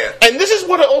Wicker Man. And this is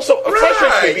what also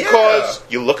frustrates me, because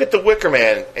you look at The Wicker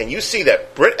Man, and you see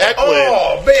that Britt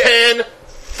Eklund can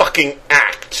fucking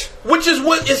act. Which is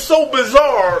what is so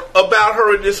bizarre about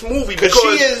her in this movie,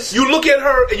 because you look at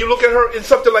her and you look at her in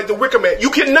something like The Wicker Man, you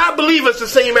cannot believe it's the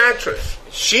same actress.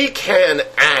 She can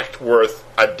act worth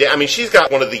a damn. I mean, she's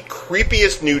got one of the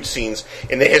creepiest nude scenes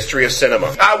in the history of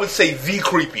cinema. I would say the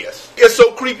creepiest. It's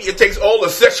so creepy it takes all the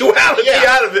sexuality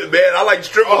out of it, man. I like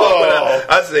stripping up,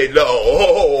 but I say no.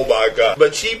 Oh my God.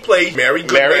 But she played Mary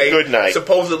Goodnight,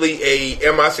 supposedly a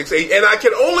MI6 and I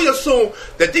can only assume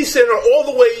that they sent her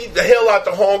all the way the hell out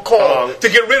to Hong Kong to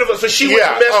get rid of her, so she was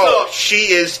messed up.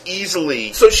 She is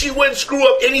easily... So she wouldn't screw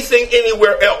up anything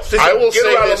anywhere else. I will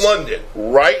say her out this of London.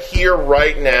 right here,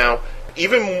 right now,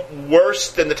 even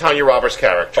worse than the Tanya Roberts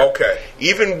character. Okay.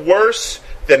 Even worse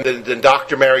than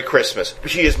Dr. Merry Christmas.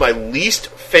 She is my least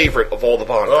favorite of all the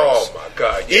Bond girls. Oh, my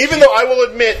God. Yes. Even though I will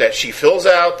admit that she fills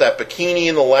out that bikini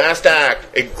in the last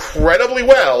act incredibly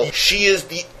well, she is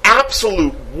the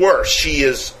absolute worst. She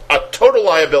is a total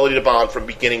liability to Bond from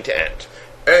beginning to end.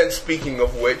 And speaking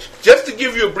of which, just to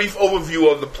give you a brief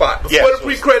overview of the plot, before the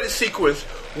pre-credit sequence,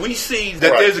 we see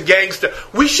that there's a gangster.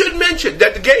 We should mention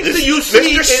that the gangster you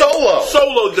see Mr.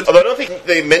 Solo. Although I don't think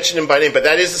they mentioned him by name, but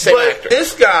that is the same actor.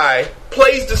 This guy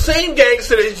plays the same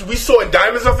gangster that we saw in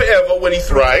Diamonds Are Forever when he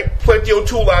threw Plenty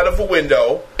O'Toole out of a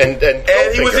window. And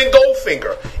he was in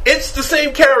Goldfinger. It's the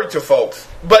same character, folks.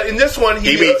 But in this one,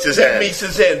 he meets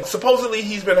his end. Supposedly,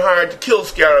 he's been hired to kill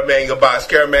Scaramanga by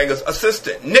Scaramanga's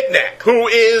assistant, Knick-Knack, who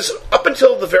is, up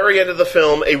until the very end of the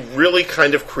film, a really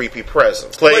kind of creepy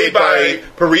presence. Played by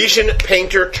Parisian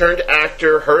painter turned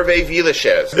actor Hervé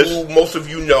Villechaize, who most of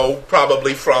you know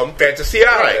probably from Fantasy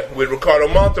Island with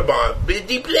Ricardo Montalban.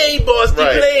 Deplane, boss,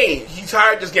 deplane. He's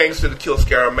hired this gangster to kill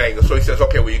Scaramanga. So he says,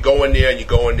 okay, well, you go in there, and you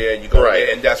go in there, and you go in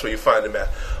there, and that's where you find him at.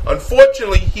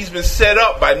 Unfortunately, he's been set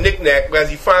up by Knick-Knack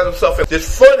as he finds himself at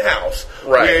this fun house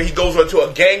where he goes onto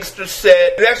a gangster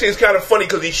set. And actually, it's kind of funny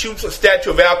because he shoots a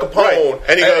statue of Al Capone.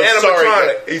 And he goes,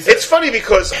 sorry. It's funny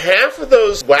because half of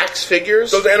those wax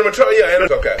figures... Those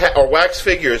animatronics, are wax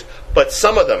figures, but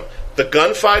some of them, the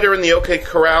gunfighter in the OK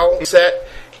Corral set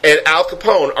and Al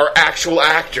Capone, are actual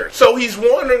actors. So he's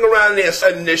wandering around there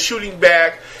and they're shooting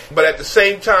back, but at the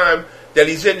same time... that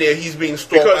he's in there, he's being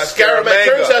stalked by Scaramanga. It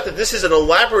turns out that this is an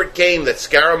elaborate game that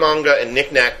Scaramanga and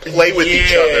Knick-Knack play with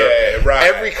each other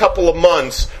every couple of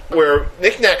months, where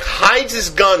Knick-Knack hides his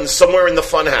gun somewhere in the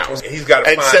funhouse. He's got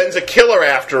to sends a killer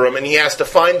after him, and he has to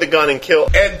find the gun and kill.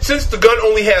 And since the gun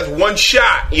only has one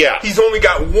shot, he's only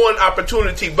got one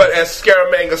opportunity, but as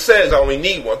Scaramanga says, I only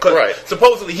need one, because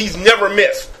supposedly he's never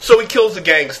missed. So he kills the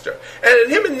gangster.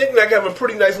 And him and Knick-Knack have a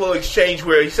pretty nice little exchange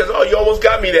where he says, oh, you almost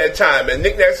got me that time. And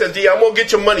Knick-Knack says, I'm going to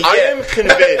get your money. I am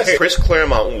convinced Chris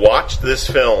Claremont watched this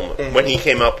film when he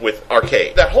came up with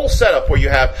Arcade. That whole setup where you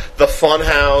have the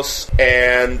funhouse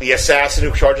and the assassin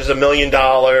who charges $1 million.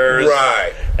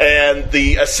 Right. And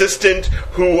the assistant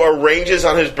who arranges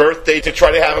on his birthday to try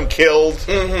to have him killed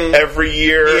every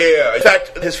year. Yeah. In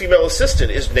fact, his female assistant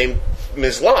is named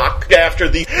Ms. Locke, after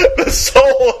the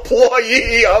sole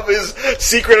employee of his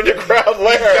secret underground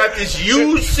lair. He's got this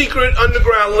huge secret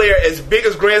underground lair as big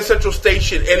as Grand Central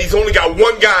Station, and he's only got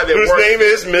one guy that whose name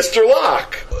is Mr.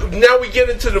 Locke. now we get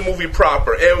into the movie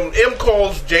proper, and M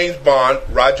calls James Bond,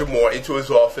 Roger Moore, into his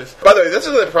office. By the way, this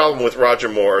is the problem with Roger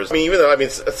Moore. I mean, even though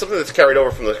it's something that's carried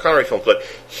over from the Connery films, but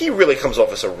he really comes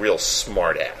off as a real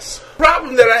smartass.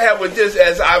 Problem that I have with this,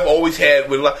 as I've always had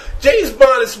with James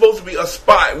Bond is supposed to be a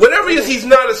spy. Whatever he is, he's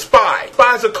not a spy.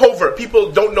 Spies are covert.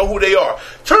 People don't know who they are.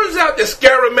 Turns out that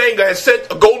Scaramanga has sent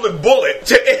a golden bullet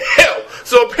to M.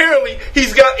 So apparently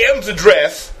he's got M's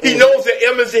address. He knows that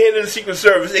M is the head of the Secret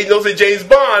Service. He knows that James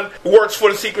Bond works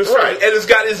for the Secret Service, and has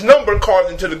got his number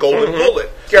carved into the golden bullet.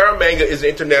 Scaramanga is an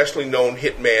internationally known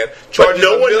hitman. But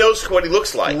no one knows what he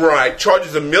looks like. Right.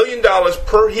 Charges $1 million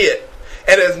per hit.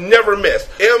 And has never missed.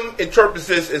 M interprets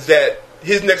this as that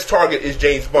his next target is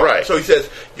James Bond. Right. So he says,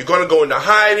 you're going to go into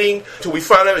hiding until we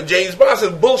find out. And James Bond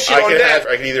says, bullshit on that.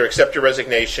 I can either accept your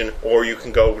resignation or you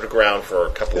can go to ground for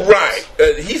a couple of weeks.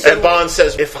 Right. He said, and Bond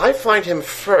says, if I find him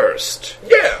first,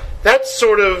 that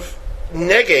sort of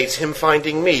negates him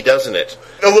finding me, doesn't it?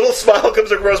 A little smile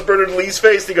comes across Bernard Lee's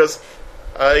face. He goes,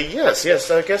 yes,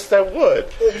 I guess that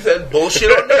would. He said, bullshit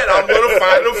on that. I'm going to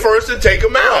find him first and take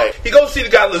him out. Right. He goes to see the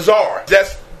guy Lazar.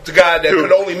 That's the guy that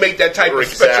could only make that type of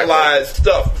specialized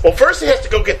stuff. Well, first he has to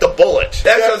go get the bullet.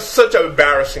 That's such an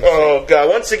embarrassing thing. Oh, God.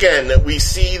 Once again, we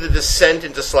see the descent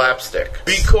into slapstick.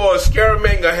 Because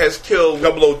Scaramanga has killed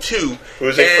 002. Who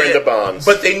is a friend of Bond's.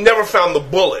 But they never found the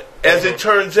bullet. As it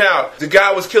turns out, the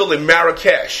guy was killed in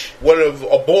Marrakesh, one of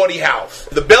a bawdy house.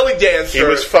 The belly dancer... He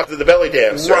was fucked with the belly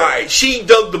dancer. Right. She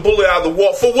dug the bullet out of the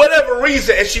wall for whatever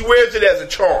reason, and she wears it as a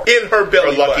charm in her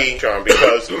belly button. A lucky charm,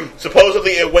 because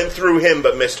supposedly it went through him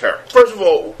but missed her. First of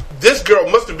all, this girl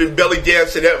must have been belly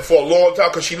dancing for a long time,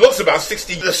 because she looks about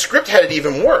 60. The script had it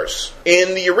even worse.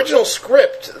 In the original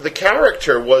script, the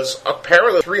character was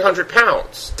apparently 300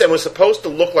 pounds and was supposed to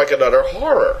look like an utter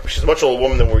horror. She's a much older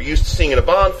woman than we're used to seeing in a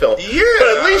Bond film. Yeah.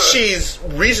 But at least she's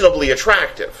reasonably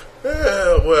attractive.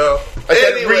 Well, I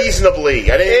said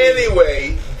reasonably.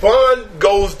 Anyway, Bond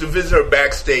goes to visit her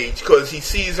backstage because he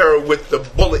sees her with the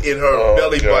bullet in her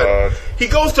belly button. He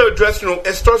goes to her dressing room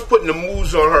and starts putting the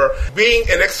moves on her. Being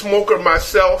an ex-smoker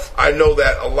myself, I know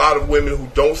that a lot of women who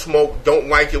don't smoke don't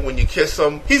like it when you kiss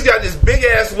them. He's got this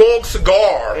big-ass long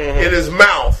cigar in his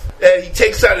mouth, and he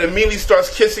takes out and immediately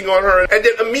starts kissing on her, and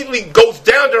then immediately goes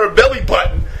down to her belly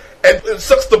button and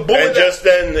sucks the bullet. And just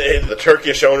then, the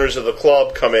Turkish owners of the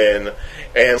club come in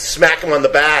and smack him on the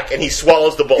back, and he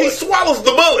swallows the bullet. He swallows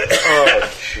the bullet. Oh,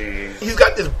 jeez. He's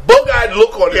got this bug-eyed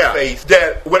look on his face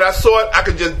that when I saw it, I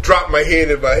could just drop my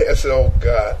head in my head. I said, oh,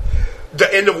 God.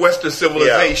 The end of Western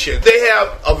civilization. Yeah. They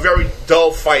have a very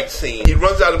dull fight scene. He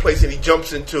runs out of the place and he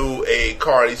jumps into a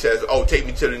car and he says, oh, take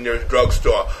me to the nearest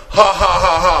drugstore. Ha, ha,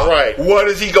 ha, ha. Right. What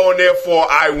is he going there for,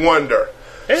 I wonder?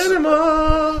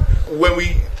 Enema. When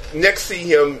we next see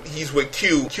him, he's with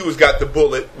Q. Q has got the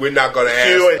bullet. We're not going to ask.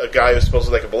 Q, a guy who's supposed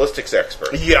to be like a ballistics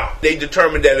expert. Yeah. They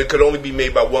determined that it could only be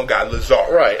made by one guy, Lazar.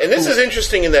 Right. And this is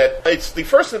interesting in that it's the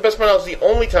first and the best part is the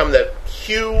only time that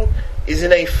Q is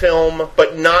in a film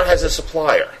but not has a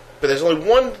supplier. But there's only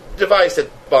one device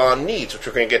that Bond needs, which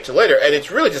we're going to get to later, and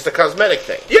it's really just a cosmetic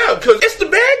thing. Yeah, because it's the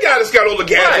bad guy that's got all the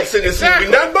gadgets in this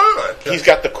movie, not Bond. He's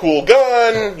got the cool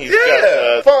gun, he's got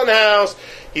the fun house,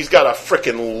 he's got a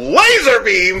frickin' laser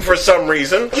beam for some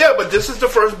reason. Yeah, but this is the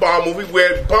first Bond movie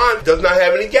where Bond does not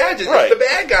have any gadgets. Right. It's the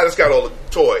bad guy that's got all the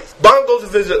toys. Bond goes to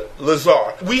visit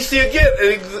Lazar. We see again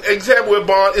an example where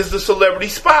Bond is the celebrity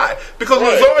spy. Because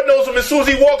Lazar knows him as soon as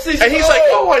he walks in. And he's like,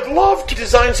 oh, I'd love to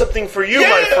design something for you,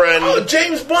 my friend. Oh,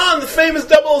 James Bond, the famous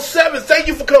 007. Thank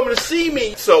you for coming to see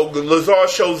me. So Lazar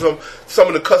shows him some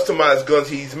of the customized guns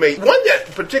he's made. One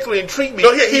that particularly intrigued me.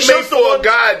 No, he made for a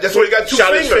guy that's where he got two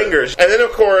fingers. And then,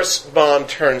 of course, Bond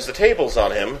turns the tables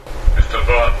on him. Mr.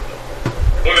 Bond,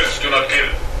 bullets do not kill.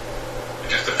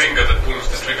 It is the finger that pulls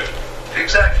the trigger.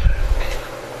 Exactly.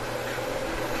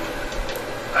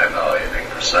 I'm now aiming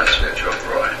precisely at your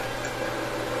groin.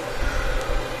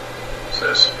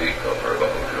 So speak over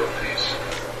above your piece.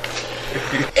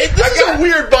 This is a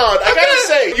weird Bond, I gotta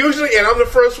say. Usually, and I'm the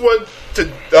first one to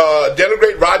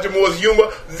denigrate Roger Moore's humor.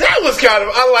 That was kind of,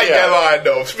 I like that line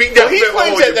though. He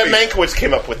claims that Mankiewicz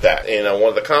came up with that in one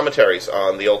of the commentaries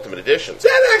on the Ultimate Editions.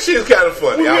 That actually is kind of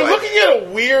funny. We're looking at a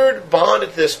weird Bond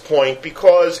at this point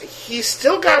because he's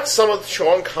still got some of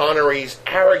Sean Connery's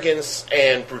arrogance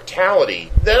and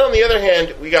brutality. Then on the other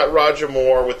hand, we got Roger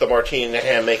Moore with the martini in the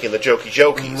hand making the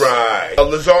jokies. Right.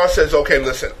 Lazar says, okay,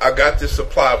 listen, I got this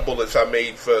supply of bullets I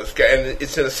made for, and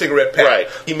it's in a cigarette pack. Right.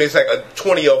 He makes like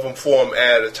 20 of them for him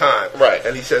at a time. Right.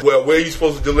 And he says, well, where are you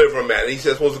supposed to deliver them at? And he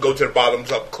says, supposed to go to the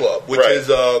Bottoms Up Club, which is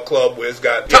a club where it's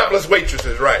got topless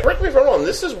waitresses, right? Correct me if I'm wrong,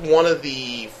 this is one of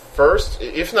the first,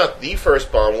 if not the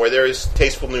first Bond, where there is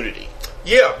tasteful nudity.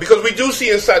 Yeah, because we do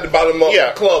see inside the bottom of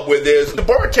the club where there's the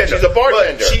bartender. She's a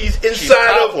bartender. But she's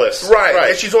inside topless. Right,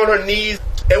 and she's on her knees.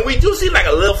 And we do see like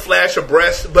a little flash of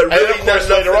breast, but really and of course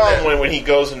later on when he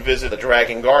goes and visits the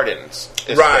Dragon Gardens.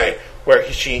 Right. Where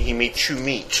he meets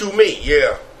Chu-Mi. Chu-Mi,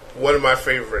 yeah. One of my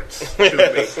favorites.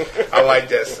 Chu-Mi. I like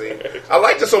that scene. I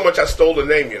liked it so much I stole the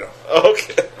name,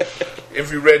 Okay.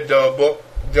 If you read the book,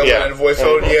 the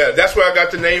voiceover, that's where I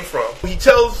got the name from. He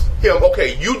tells him,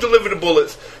 okay, you deliver the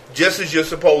bullets just as you're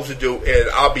supposed to do, and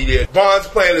I'll be there. Bond's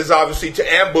plan is obviously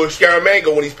to ambush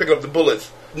Scaramanga when he's picking up the bullets.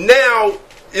 Now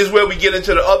is where we get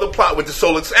into the other plot with the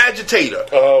Solix agitator.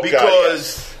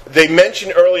 Because they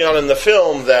mentioned early on in the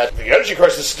film that the energy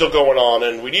crisis is still going on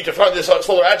and we need to find this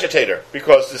solar agitator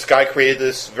because this guy created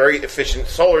this very efficient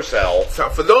solar cell. So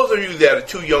for those of you that are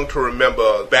too young to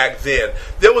remember back then,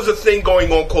 there was a thing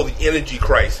going on called the energy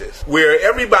crisis where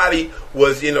everybody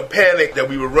was in a panic that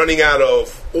we were running out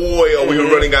of oil, we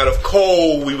were running out of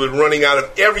coal, we were running out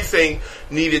of everything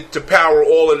needed to power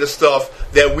all of the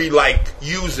stuff that we like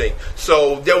using.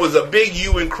 So there was a big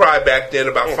hue and cry back then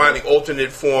about finding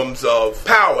alternate forms of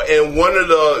power. And one of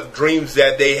the dreams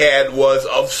that they had was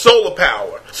of solar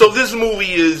power. So this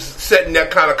movie is set in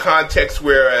that kind of context,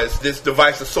 whereas this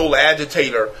device, the solar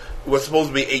agitator, was supposed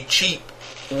to be a cheap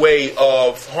way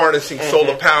of harnessing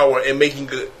solar power and making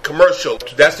it commercial.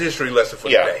 That's the history lesson for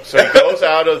today. So he goes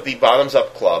out of the Bottoms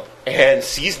Up Club and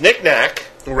sees Knick Knack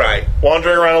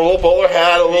wandering around a little bowler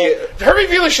hat. Herbie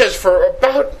Village says for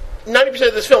about 90%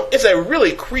 of this film, it's a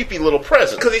really creepy little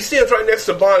present. Because he stands right next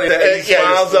to Bonnie and he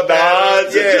smiles up at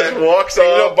her. Just walks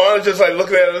up. Bonnie's just like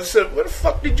looking at him and said, where the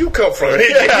fuck did you come from?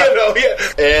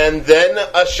 And then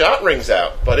a shot rings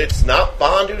out, but it's not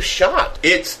Bond who's shot.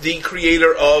 It's the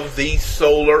creator of the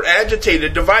solar agitator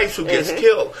device who gets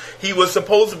killed. He was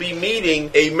supposed to be meeting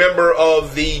a member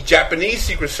of the Japanese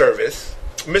Secret Service.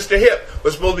 Mr. Hip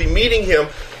was supposed to be meeting him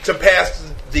to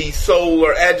pass the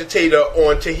solar agitator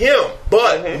onto him.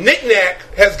 But Knick Knack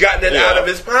has gotten it out of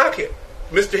his pocket.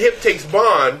 Mr. Hip takes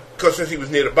Bond, because since he was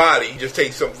near the body, he just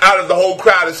takes him out of the whole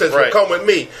crowd and says, well, come with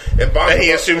me. And Bond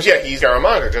he assumes, he's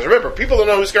Scaramanga. Because remember, people don't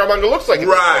know who Scaramanga looks like.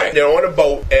 Right. They're on a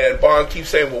boat, and Bond keeps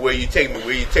saying, well, where you taking me?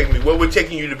 Where you taking me? Well, we're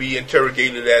taking you to be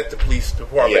interrogated at the police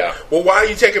department. Yeah. Well, why are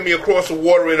you taking me across the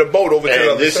water in a boat over to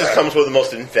the other side? This comes with the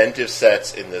most inventive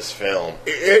sets in this film.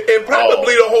 And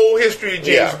probably the whole history of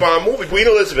James Bond movies. Queen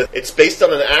Elizabeth, it's based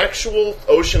on an actual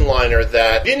ocean liner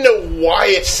that didn't know why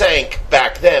it sank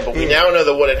back then, but we now know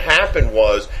that what had happened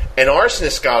was an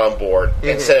arsonist got on board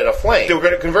and set it aflame. They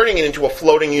were converting it into a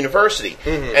floating university,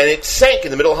 and it sank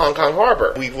in the middle of Hong Kong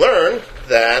Harbor. We learned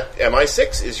that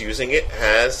MI6 is using it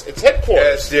as its headquarters.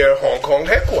 As their Hong Kong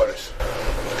headquarters.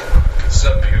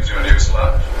 Certainly gives you a new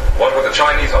slot. One with the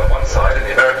Chinese on one side and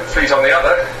the American fleet on the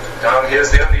other. Down here's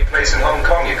the only place in Hong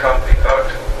Kong you can't be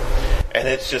bugged. And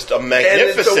it's just a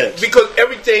magnificent... because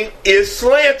everything is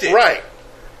slanted. Right.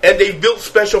 And they built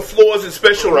special floors and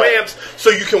special ramps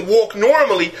so you can walk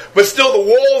normally, but still the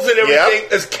walls and everything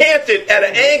is canted at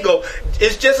an angle.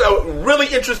 It's just a really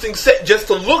interesting set just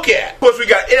to look at. Of course, we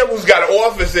got M, who's got an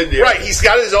office in there. Right, he's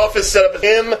got his office set up.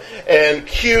 Him and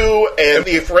Q and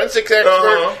the forensics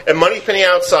expert and Moneypenny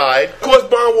outside. Of course,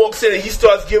 Bond walks in and he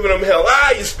starts giving them hell.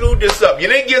 You screwed this up. You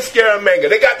didn't get Scaramanga.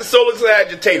 They got the Solix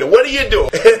agitator. What are you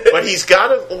doing? But he's got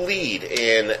a lead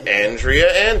in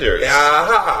Andrea Anders.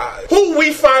 Who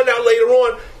we find out later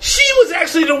on, she was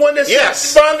actually the one that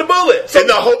sent Bond the bullet. So in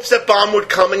the hopes that Bond would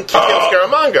come and kill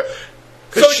Scaramanga.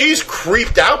 Because she's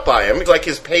creeped out by him. He's like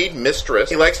his paid mistress.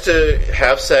 He likes to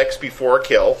have sex before a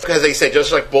kill. Because they say,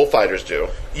 just like bullfighters do.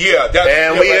 Yeah, that's...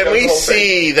 And we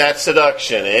see that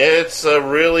seduction. It's a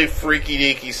really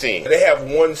freaky-deaky scene. They have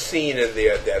one scene in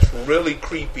there that's really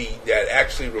creepy that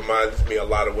actually reminds me a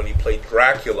lot of when he played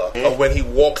Dracula. When he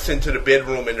walks into the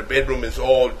bedroom and the bedroom is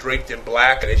all draped in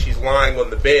black and she's lying on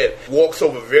the bed, walks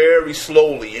over very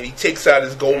slowly and he takes out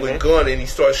his golden gun and he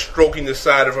starts stroking the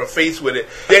side of her face with it.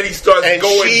 Then he starts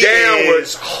going downward.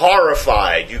 Is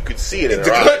horrified. You could see it in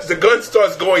her eyes. The gun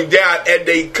starts going down and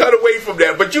they cut away from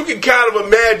that. But you can kind of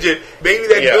imagine maybe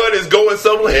that gun is going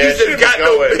somewhere. He's just got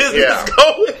no business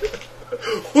going.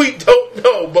 We don't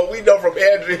know, but we know from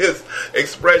Andrea's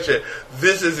expression,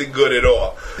 this isn't good at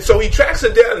all. So he tracks her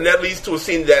down, and that leads to a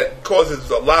scene that causes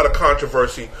a lot of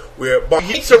controversy where Bond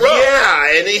beats her up.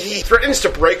 Yeah, and he threatens to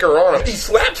break her arm. He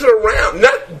slaps her around,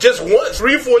 not just once,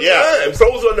 3 or 4 times.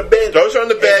 Throws her on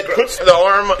the bed. Puts the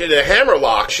arm in a hammer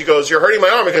lock. She goes, "You're hurting my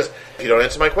arm," because If you don't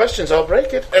answer my questions, I'll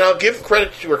break it. And I'll give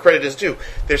credit to where credit is due.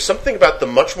 There's something about the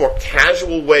much more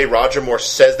casual way Roger Moore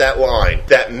says that line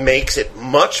that makes it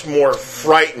much more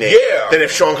frightening than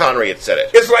if Sean Connery had said it.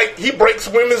 It's like he breaks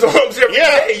women's arms every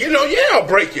day. I'll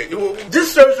break it.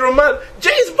 This serves to remind,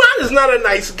 James Bond is not a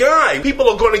nice guy. People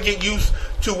are going to get used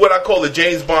to what I call the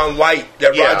James Bond light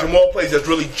that Roger Moore plays that's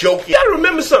really jokey. You got to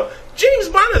remember something. James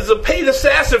Bond is a paid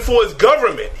assassin for his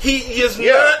government. He is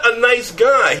not a nice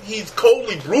guy. He's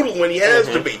coldly brutal when he has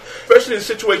to be. Especially in a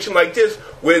situation like this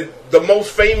where the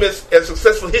most famous and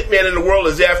successful hitman in the world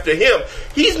is after him.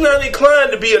 He's not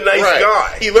inclined to be a nice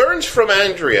guy. He learns from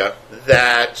Andrea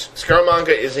that Scaramanga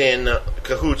is in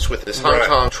cahoots with this Hong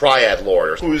Kong triad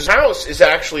lord, whose house is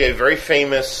actually a very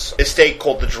famous estate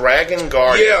called the Dragon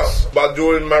Gardens. Yeah, by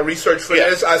doing my research for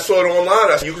this, I saw it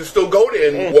online. You can still go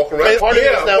there and walk around. Part of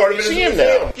it is now a museum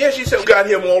now. Yeah, she said, you got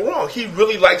him all wrong. He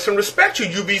really likes and respects you.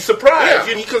 You'd be surprised.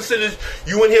 He considers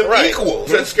you and him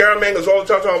equals. And Scaramanga's all the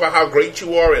time talking about how great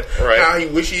you are and how he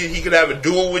wishes he could have a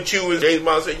duel with you. And James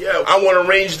Bond said, I want to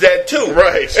arrange that too.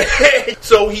 Right.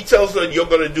 So he tells her, you're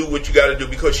going to do what you got to do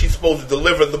because she's supposed to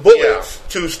deliver the bullets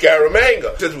to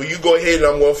Scaramanga. He says, well, you go ahead and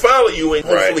I'm going to follow you and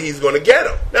hopefully he's going to get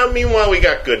him. Now, meanwhile, we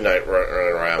got Goodnight running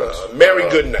around. Mary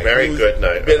Goodnight. Mary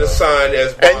Goodnight. Been assigned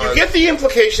as Bond. And you get the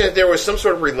implication that there was some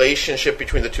sort of relationship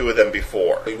between the two of them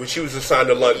before. When she was assigned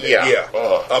to London.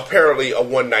 Apparently a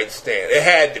one-night stand. It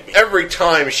had to be. Every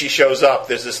time she shows up,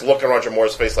 there's this look on Roger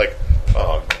Moore's face like,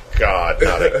 oh, God,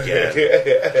 not again.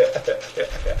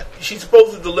 She's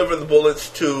supposed to deliver the bullets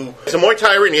to... It's a Muay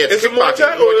Thai ring. It's a Muay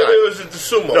Thai or is it the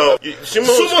sumo? No,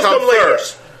 sumos come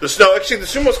first. Actually, the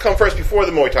sumos come first before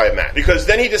the Muay Thai match. Because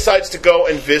then he decides to go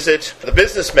and visit the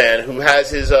businessman who has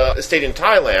his estate in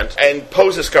Thailand and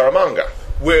pose as Scaramanga.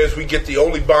 Whereas we get the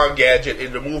only Bond gadget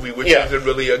in the movie, which isn't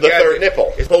really a gadget. The third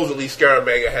nipple. Supposedly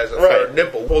Scaramanga has a third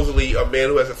nipple. Supposedly a man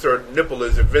who has a third nipple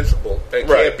is invincible and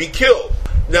can't be killed.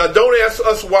 Now, don't ask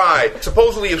us why.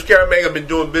 Supposedly, if Scaramanga had been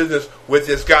doing business with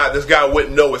this guy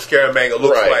wouldn't know what Scaramanga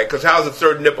looks like. Because how's a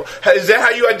third nipple? Is that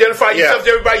how you identify yourself to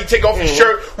everybody? You take off your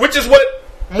shirt, which is what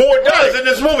Moore does in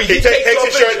this movie. He takes off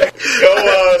his shirt.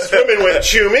 Go swimming with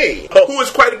Chewie, who is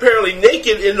quite apparently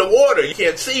naked in the water. You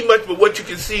can't see much, but what you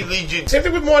can see leads you. Same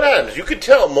thing with Maud Adams. You could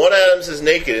tell Maud Adams is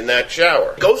naked in that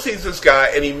shower. Go sees this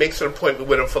guy, and he makes an appointment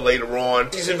with him for later on.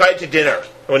 He's invited to dinner.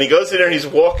 When he goes in there and he's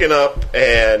walking up,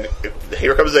 and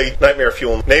here comes a nightmare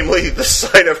fuel, namely the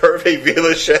sight of Hervé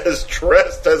Villechaize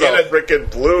dressed as a freaking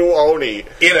blue Oni.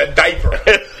 In a diaper.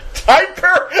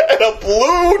 Diaper and a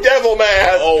blue devil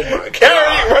mask. Oh my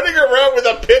God. Running around with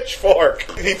a pitchfork.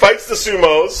 He fights the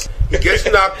sumos. He gets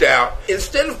knocked out.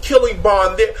 Instead of killing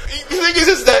Bond there, the thing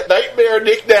is that Nightmare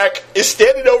Knick-Knack is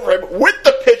standing over him with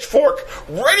the pitchfork,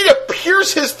 ready to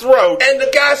pierce his throat. And the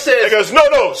guy says... He goes,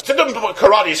 no, send him to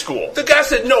karate school. The guy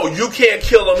said, no, you can't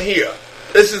kill him here.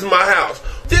 This is my house.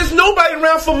 There's nobody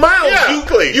around for miles.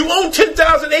 You own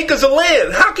 10,000 acres of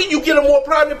land. How can you get a more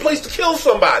private place to kill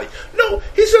somebody? No,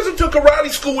 he sends him to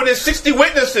karate school with his 60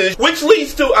 witnesses, which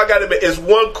leads to, I gotta admit, is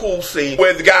one cool scene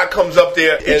where the guy comes up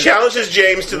there and he challenges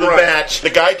James to the match. The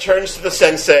guy turns to the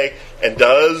sensei and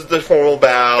does the formal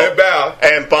bow.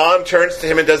 And Bond turns to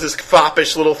him and does this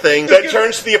foppish little thing. Then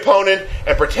turns to the opponent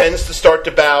and pretends to start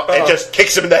to bow and just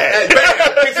kicks him in the head.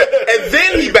 And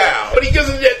then he bows. But he gives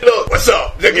him that look, what's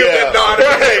up? They give that nod.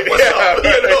 What's up?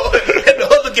 You know? And the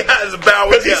other guys are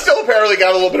bowing. Because he still apparently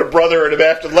got a little bit of brother in him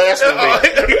after the last movie.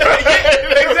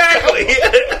 Exactly.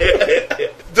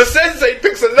 The sensei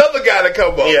picks another guy to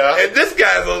come up. And this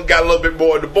guy's got a little bit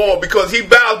more in the ball because he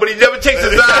bows, but he never takes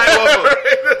his eye off him.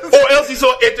 Or else he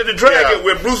saw Enter the Dragon,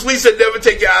 where Bruce Lee said never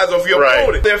take your eyes off your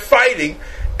opponent. They're fighting,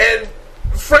 and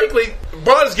frankly,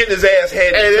 Bond's getting his ass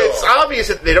handed to him. And it's obvious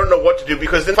that they don't know what to do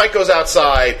because the fight goes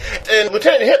outside, and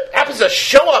Lieutenant Hip happens to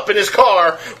show up in his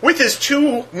car with his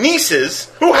two nieces,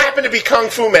 who happen to be kung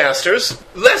fu masters.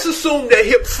 Let's assume that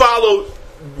Hip followed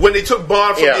when they took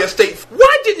Bond from the estate.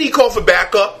 Why didn't he call for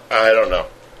backup? I don't know.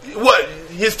 What?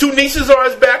 His two nieces are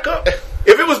his backup?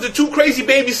 If it was the two crazy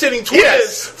babysitting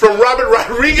twins from Robert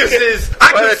Rodriguez's,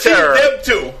 I could see them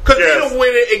too. Because they don't win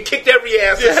it and kicked every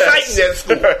ass in sight in that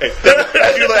school.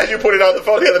 As you put it on the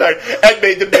phone the other night, and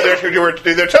made them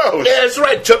do their toes. Yeah, that's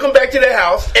right. Took them back to their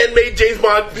house and made James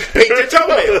Bond paint their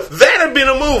toenails. That had been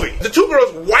a movie. The two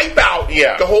girls wipe out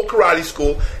the whole karate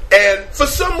school, and for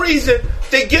some reason,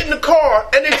 they get in the car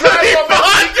and they drive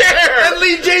off and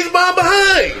leave James Bond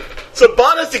behind. So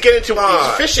Bond has to get into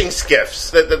these fishing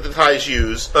skiffs that the Thais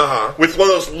use with one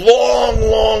of those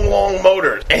long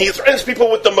motors. And he threatens people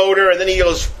with the motor, and then he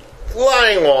goes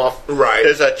flying off. Right.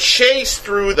 There's a chase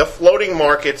through the floating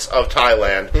markets of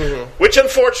Thailand, which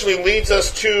unfortunately leads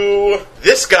us to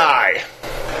this guy.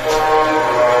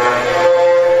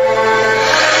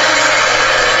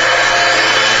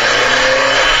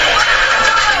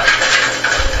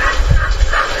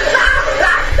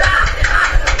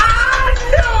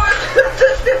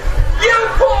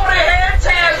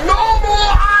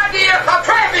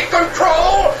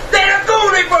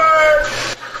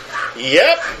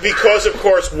 Yep, because of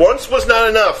course, once was not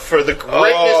enough for the greatness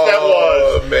that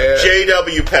was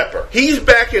J.W. Pepper. He's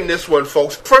back in this one,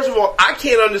 folks. First of all, I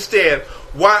can't understand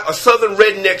why a southern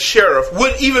redneck sheriff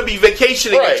would even be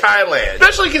vacationing in Thailand.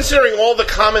 Especially considering all the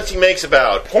comments he makes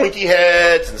about pointy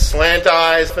heads and slant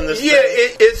eyes from this thing.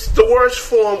 It's the worst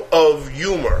form of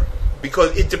humor.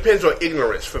 Because it depends on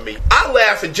ignorance for me. I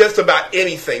laugh at just about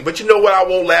anything, but you know what I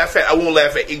won't laugh at? I won't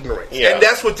laugh at ignorance. Yeah. And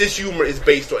that's what this humor is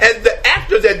based on. And the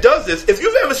actor that does this, if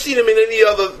you've ever seen him in any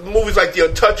other movies like The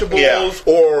Untouchables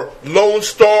or Lone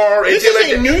Star... This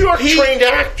is a New York-trained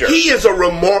actor. He is a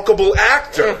remarkable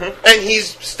actor. Mm-hmm. And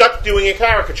he's stuck doing a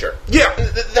caricature. Yeah.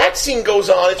 That scene goes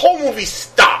on. The whole movie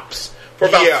stops for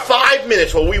about 5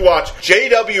 minutes while we watch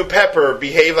J.W. Pepper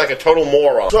behave like a total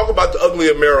moron. Talk about the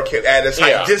ugly American at its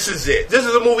height. This is it. This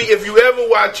is a movie, if you ever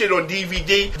watch it on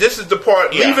DVD, this is the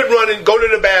part. Leave it running, go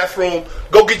to the bathroom,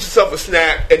 go get yourself a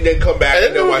snack, and then come back. And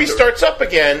then the movie starts up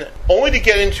again, only to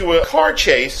get into a car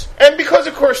chase. And because,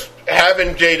 of course,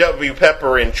 having J.W.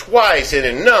 Pepper in twice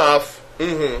isn't enough,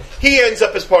 he ends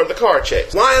up as part of the car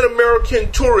chase. Why an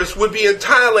American tourist would be in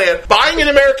Thailand buying an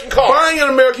American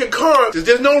car?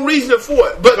 There's no reason for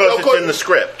it. But because it's in the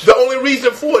script. The only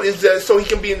reason for it is that so he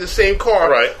can be in the same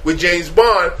car with James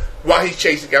Bond while he's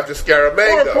chasing after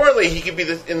Scaramanga. More importantly, he could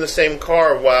be in the same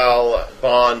car while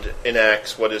Bond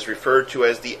enacts what is referred to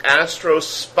as the Astro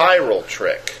Spiral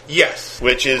trick. Yes.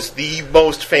 Which is the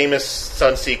most famous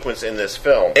stunt sequence in this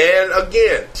film. And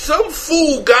again, some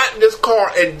fool got in this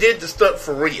car and did the stunt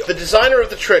for real. The designer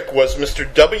of the trick was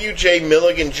Mr. W.J.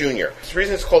 Milligan Jr. The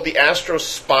reason it's called the Astro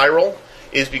Spiral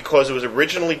is because it was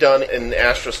originally done in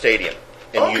Astro Stadium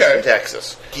in Houston,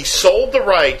 Texas. He sold the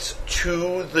rights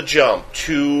to The Jump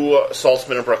to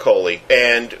Saltzman and Broccoli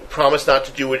and promised not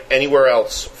to do it anywhere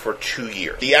else for 2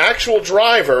 years. The actual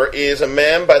driver is a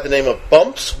man by the name of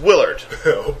Bumps Willard.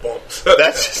 Bumps.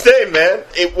 That's his name, man.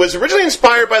 It was originally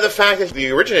inspired by the fact that the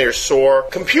originator saw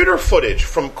computer footage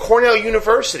from Cornell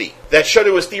University that showed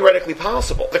it was theoretically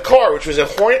possible. The car, which was a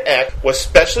Hornet X, was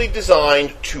specially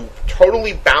designed to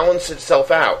totally balance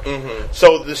itself out.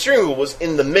 So the steering wheel was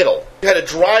in the middle. You had a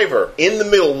driver in the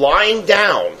middle lying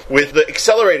down with the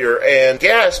accelerator and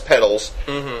gas pedals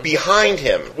behind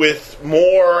him with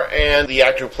Moore and the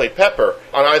actor who played Pepper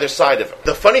on either side of him.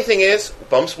 The funny thing is,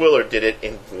 Bumps Willard did it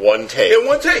in one take.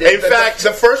 In fact,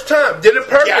 the first time, did it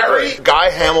perfectly. Guy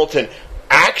Hamilton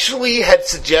actually had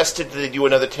suggested that they do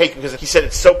another take because he said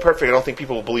it's so perfect I don't think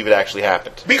people will believe it actually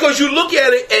happened. Because you look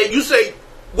at it and you say,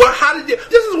 well, how did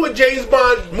this is what James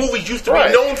Bond movies used to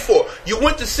be known for. You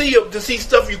went to see them to see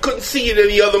stuff you couldn't see in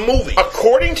any other movie.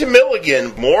 According to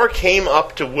Milligan, Moore came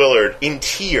up to Willard in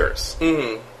tears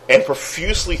and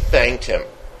profusely thanked him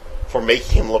for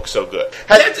making him look so good.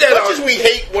 As much as we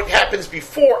hate what happens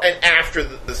before and after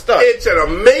the stunt. It's an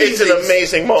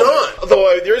amazing moment.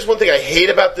 Although there is one thing I hate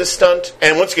about this stunt,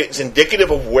 and once again, it's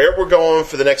indicative of where we're going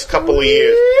for the next couple of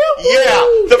years.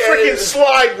 The freaking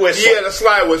slide whistle. Yeah, the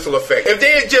slide whistle effect. If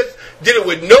they had just did it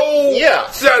with no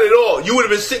sound at all, you would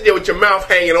have been sitting there with your mouth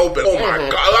hanging open. Oh my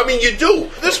God. I mean, you do.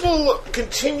 This will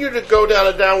continue to go down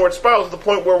a downward spiral to the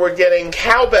point where we're getting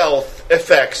cowbell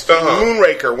effects to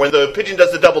Moonraker when the pigeon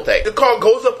does the double take. The car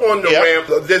goes up on the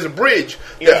ramp. There's a bridge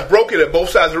that's broken at both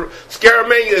sides.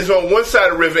 Scaramanga is on one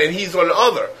side of the river and he's on the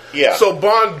other. So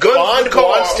Bond guns the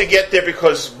car. Wants to get there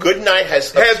because Goodnight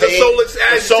has the Solex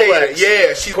agitator.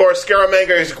 Yeah, of course,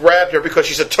 Scaramanga has grabbed her because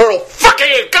she's a total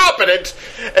fucking incompetent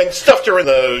and stuffed her in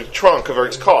the trunk of her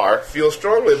car. Feel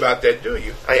strongly about that, do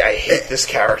you? I hate this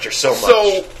character so much.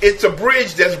 So it's a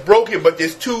bridge that's broken, but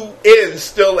there's two ends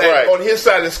still on his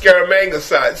side and Scaramanga's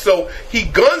side. So he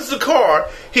guns the car.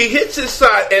 He hits his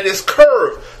side and it's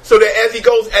curved, so that as he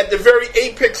goes at the very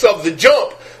apex of the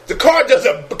jump, the car does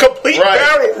a complete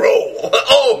barrel roll.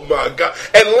 Oh my God.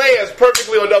 And lands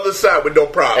perfectly on the other side with no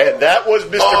problem. And that was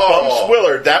Mr. Bumps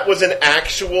Willard. That was an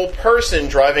actual person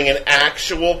driving an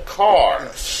actual car.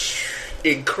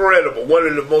 Incredible. One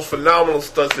of the most phenomenal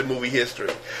stunts in movie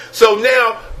history. So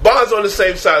now, Bond's on the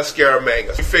same side of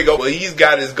Scaramanga. You figure, well, he's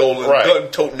got his golden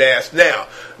gun-toting ass now.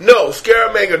 No,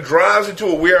 Scaramanga drives into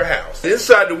a warehouse.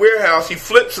 Inside the warehouse, he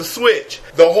flips a switch.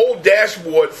 The whole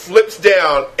dashboard flips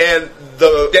down, and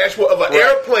the dashboard of an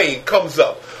airplane comes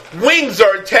up. wings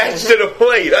are attached to the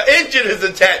plane. An engine is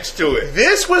attached to it.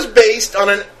 This was based on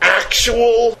an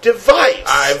actual device.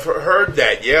 I've heard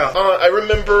that, yeah. I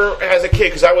remember as a kid,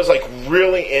 because I was like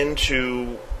really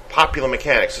into popular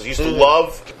mechanics. I used to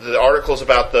love the articles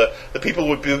about the people who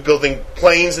would be building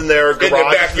planes in their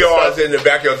garages. In their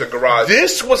backyards and garages.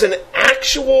 This was an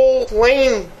actual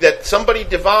plane that somebody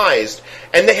devised,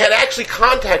 and they had actually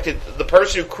contacted the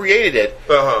person who created it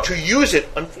to use it.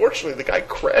 Unfortunately, the guy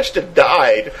crashed and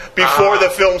died before the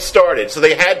film started, so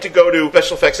they had to go to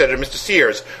special effects editor Mr.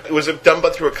 Sears. It was done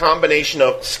through a combination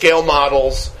of scale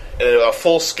models, a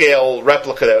full-scale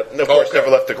replica that, of course, never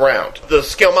left the ground. The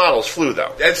scale models flew,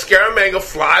 though. And Scaramanga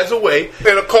flies away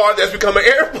in a car that's become an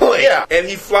airplane. Yeah. And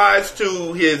he flies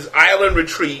to his island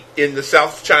retreat in the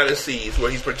South China Seas, where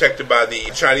he's protected by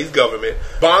the Chinese government.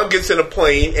 Bond gets in a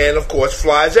plane and, of course,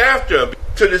 flies after him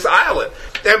to this island.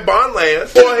 And Bond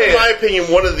lands. In my opinion,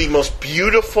 one of the most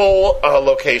beautiful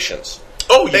locations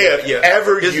they have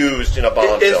ever used in a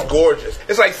Bond film. It's gorgeous.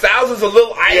 It's like thousands of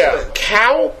little islands.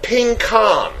 Khao Ping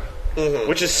Khan.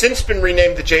 Which has since been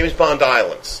renamed the James Bond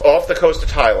Islands, off the coast of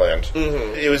Thailand.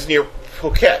 It was near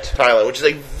Phuket, Thailand, which is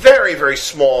a very, very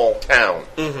small town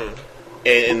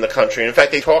in the country. And in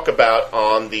fact, they talk about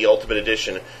on the Ultimate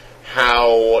Edition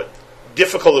how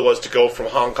difficult it was to go from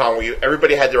Hong Kong, where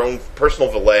everybody had their own personal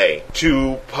valet,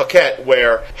 to Phuket,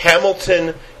 where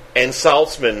Hamilton and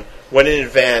Saltzman went in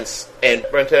advance and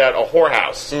rented out a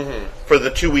whorehouse for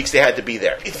the 2 weeks they had to be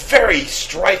there. It's very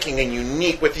striking and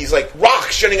unique with these like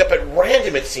rocks shutting up at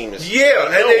random, it seems. Yeah,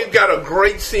 and they've got a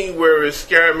great scene where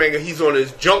Scaramanga, he's on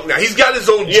his junk now. He's got his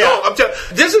own junk. I'm telling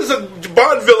you, this is a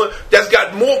Bond villain that's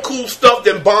got more cool stuff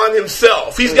than Bond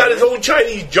himself. He's got his own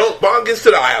Chinese junk. Bond gets to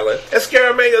the island, and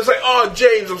Scaramanga's like, "Oh,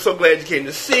 James, I'm so glad you came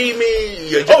to see me."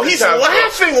 He's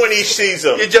laughing when he sees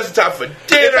him. You're just in time for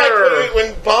dinner. In fact,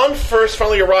 when Bond first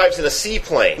finally arrives in a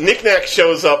seaplane, Knick-Knack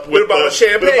shows up with a bottle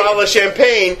of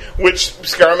champagne, which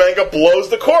Scaramanga blows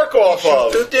the cork off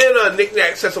of. To dinner,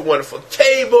 Knick-Knack sets a wonderful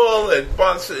table, and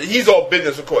Bond says, he's all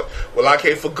business, of course. Well, I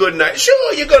came for good night.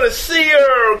 Sure, you're going to see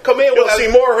her. Come in. You'll see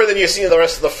more of her than you see in the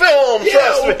rest of the film.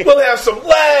 Trust me. We'll have some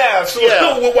laughs.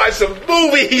 We'll watch some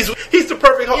movies. He's the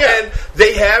perfect host. Yeah. And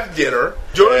they have dinner.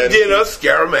 During dinner,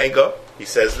 Scaramanga, he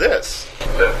says this.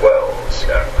 Live well,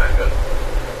 Scaramanga.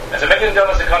 At $1 million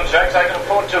a contract, I can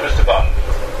afford to, Mr. Bond.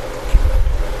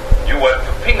 You work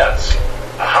for peanuts.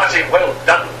 A hearty well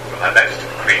done from Her Majesty the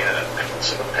Queen and a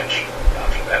pittance of a pension.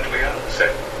 After that, we are the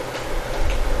same.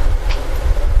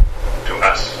 To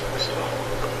us, Mr. Bond,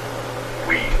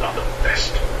 we are the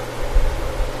best.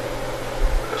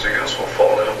 Because a useful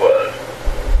fall in a word,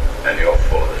 and you're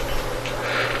full of it.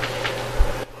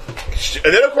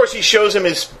 And then, of course, he shows him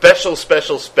his special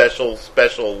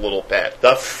little pet.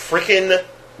 The frickin'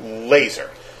 laser.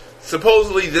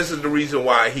 Supposedly, this is the reason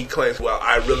why he claims, well,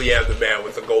 I really am the man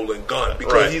with the golden gun.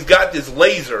 Because he's got this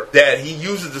laser that he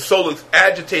uses the solar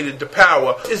agitated to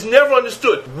power. It's never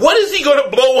understood. What is he going to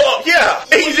blow up? Yeah.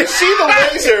 You see the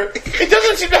laser, it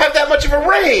doesn't seem to have that much of a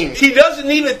range. He doesn't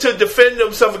need it to defend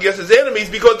himself against his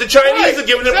enemies because the Chinese are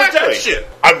giving him protection.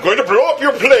 I'm going to blow up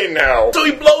your plane now. So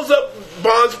he blows up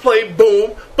Bond's plane,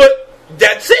 boom, but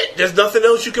that's it. There's nothing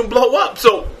else you can blow up.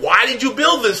 So why did you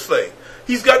build this thing?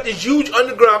 He's got this huge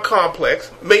underground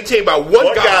complex maintained by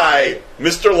one guy,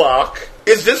 Mr. Locke.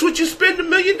 Is this what you spend $1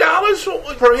 million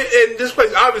per hit? And this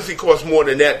place obviously costs more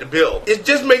than that to build. It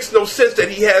just makes no sense that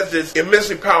he has this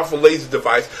immensely powerful laser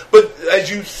device. But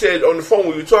as you said on the phone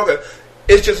when we were talking,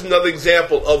 it's just another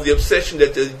example of the obsession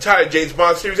that the entire James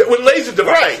Bond series has with laser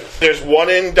devices. Right. There's one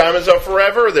in Diamonds Are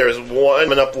Forever. There's one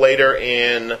coming up later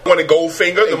in... One in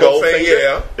Goldfinger.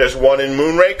 Yeah. There's one in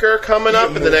Moonraker coming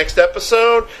up in the next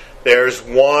episode. There's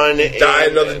one in Die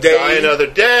Another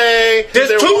Day.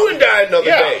 There's two in Die Another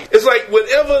Day. It's like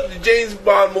whenever the James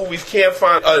Bond movies can't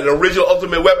find an original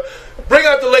ultimate weapon, bring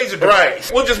out the laser device.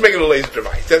 Right. We'll just make it a laser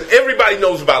device. Everybody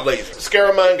knows about lasers.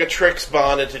 Scaramanga tricks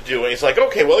Bond into doing. He's like,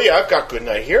 okay, well, yeah, I've got good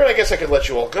night here, and I guess I could let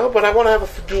you all go, but I want to have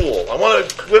a duel. I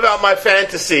want to live out my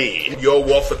fantasy. Your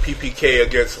war for PPK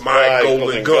against my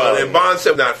golden gun. And Bond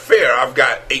said, not fair. I've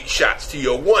got 8 shots to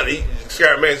your 1.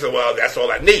 Scaramanga said, well, that's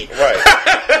all I need. Right.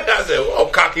 I said, oh,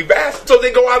 cocky bastard. So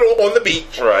they go out on the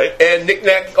beach. Right. And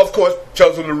Knick-Knack, of course,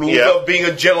 tells him the rules of being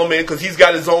a gentleman because he's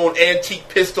got his own antique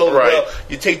pistol. Right. Well,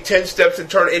 you take 10 steps and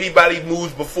turn. Anybody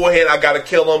moves beforehand, I got to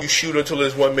kill him. You shoot until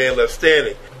there's one man left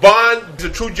standing. Bond, the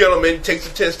true gentleman, takes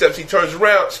the 10 steps. He turns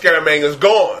around. Scaramanga's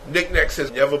gone. Knick-Knack says,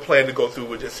 never planned to go through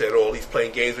with this at all. He's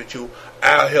playing games with you.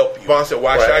 I'll help you. Bond said,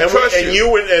 why should I trust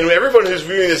you? And everyone who's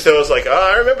viewing this show is like,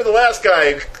 I remember the last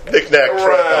guy, Knick-Knack.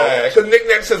 Right. Because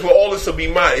Knick-Knack says, well, all this will be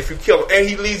mine if you kill him. And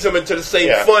he leads them into the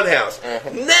same fun house.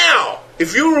 Mm-hmm. Now,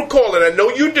 if you recall, and I know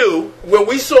you do, when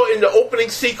we saw in the opening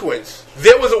sequence,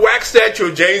 there was a wax statue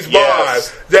of James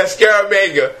Bond that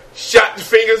Scaramanga shot the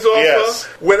fingers off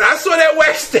her. When I saw that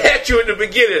wax statue in the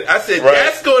beginning, I said,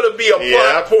 that's going to be a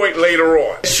plot point later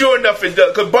on. Sure enough, it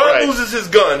does. Because Bond loses his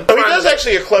gun. But he does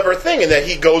actually a clever thing in that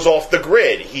he goes off the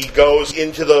grid. He goes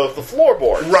into the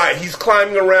floorboard. Right. He's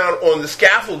climbing around on the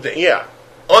scaffolding. Yeah.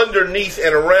 Underneath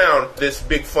and around this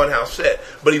big funhouse set,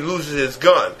 but he loses his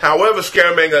gun. However,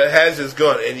 Scaramanga has his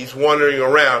gun and he's wandering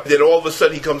around. Then all of a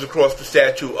sudden he comes across the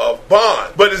statue of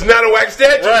Bond, but it's not a wax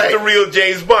statue; it's the real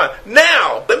James Bond.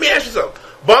 Now, let me ask you something.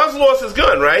 Bond's lost his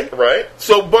gun, right? Right.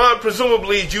 So Bond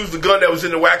presumably used the gun that was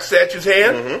in the wax statue's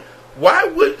hand. Mm-hmm. Why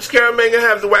would Scaramanga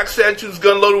have the wax statue's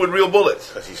gun loaded with real bullets?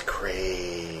 Because he's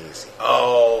crazy.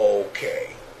 Okay.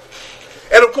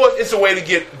 And of course, it's a way to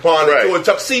get Bond into a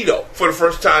tuxedo for the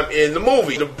first time in the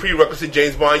movie, the prerequisite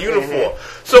James Bond uniform.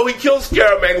 Mm-hmm. So he kills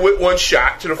Scaramanga with one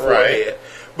shot to the forehead.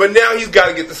 But now he's got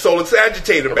to get the Solix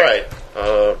agitator back. Right.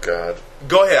 Oh, God.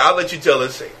 Go ahead. I'll let you tell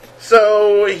this scene.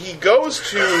 So he goes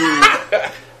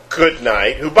to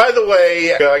Goodnight, who, by the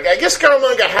way, I guess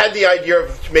Scaramanga had the idea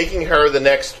of making her the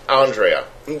next Andrea.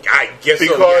 I guess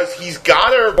because he's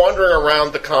got her wandering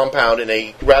around the compound in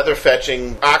a rather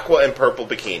fetching aqua and purple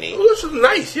bikini. Oh, this is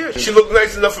nice, yeah. She looked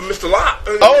nice enough for Mr. Locke.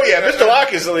 Oh, yeah, Mr.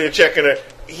 Locke is checking her.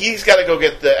 He's got to go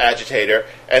get the agitator.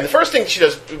 And the first thing she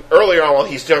does earlier on while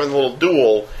he's having a little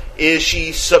duel is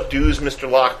she subdues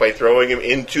Mr. Locke by throwing him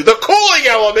into the cooling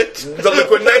element. The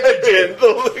liquid nitrogen.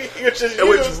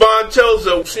 Which Bond tells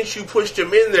her, since you pushed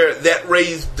him in there, that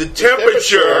raised the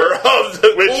temperature of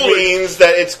the which cooling. Means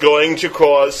that it's going to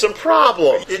cause some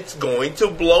problems. It's going to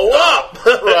blow up.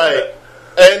 Right.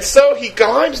 And so he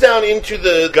climbs down into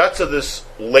the guts of this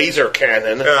laser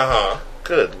cannon.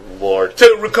 Good Lord.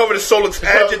 To recover the Solix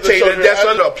agitator that's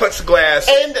under a plexiglass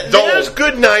and dome. There's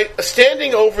Goodnight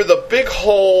standing over the big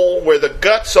hole where the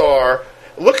guts are,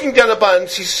 looking down the button.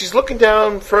 She's looking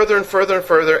down further and further and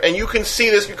further, and you can see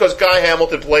this because Guy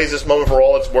Hamilton plays this moment for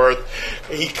all it's worth.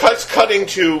 He cutting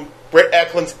to Britt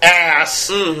Eklund's ass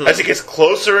as it gets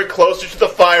closer and closer to the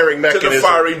firing mechanism. To the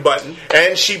firing button.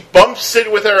 And she bumps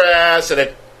it with her ass, and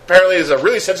it apparently is a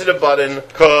really sensitive button,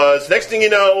 because next thing you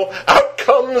know, out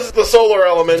comes the solar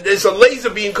element. There's a laser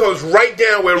beam comes right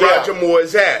down where Roger Moore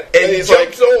is at. And he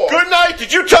jumps off. Goodnight,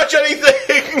 did you touch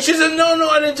anything? She said, no,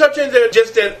 I didn't touch anything.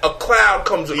 Just then a cloud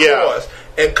comes across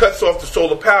and cuts off the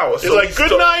solar power. So like,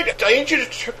 Goodnight, I need you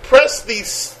to press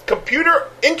the computer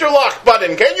interlock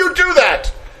button. Can you do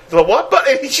that? The what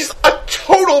button? She's a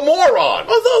total moron.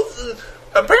 Although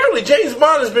apparently James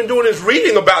Bond has been doing his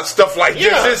reading about stuff like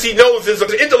this since he knows there's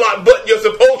an interlock button you're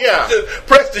supposed to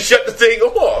press to shut the thing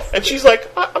off. And she's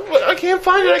like, I can't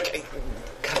find it.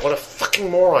 God, what a fucking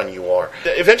moron you are.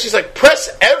 Eventually she's like, press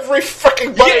every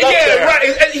fucking button up there.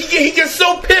 Right. And he gets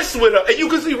so pissed with her. And you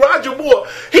can see Roger Moore,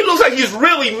 he looks like he's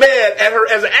really mad at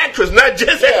her as an actress, not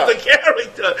just as a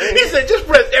character. He said, just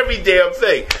press every damn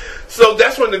thing. So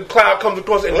that's when the cloud comes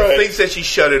across and he thinks that she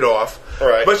shut it off.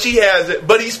 Right. But she has it.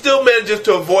 But he still manages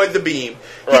to avoid the beam.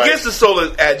 He gets the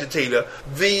solar agitator.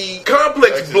 The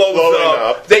complex blows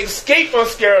up. They escape on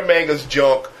Scaramanga's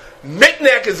junk.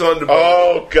 Knick-Knack is on the boat.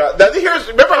 Oh, God. Now,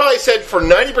 remember how I said for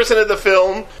 90% of the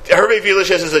film, Hervé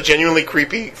Villechaize is a genuinely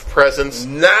creepy presence?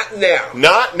 Not now.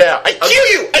 Not now. I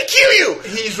kill you!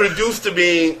 He's reduced to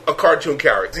being a cartoon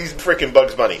character. He's freaking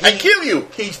Bugs Bunny. I kill you!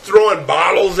 He's throwing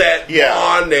bottles at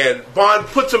Bond, and Bond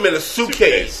puts him in a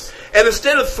suitcase. And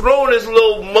instead of throwing his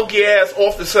little monkey ass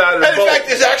off the side of the boat... In fact,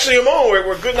 there's actually a moment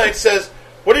where Goodnight says,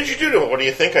 what did you do to him? What do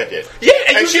you think I did? Yeah,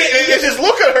 and she just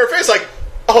look at her face like,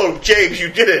 oh, James, you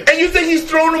did it. And you think he's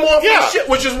thrown him off his shit,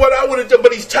 which is what I would have done,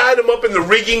 but he's tied him up in the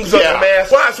riggings of the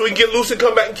mast. Why? So he can get loose and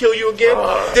come back and kill you again?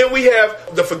 Then we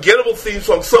have the forgettable theme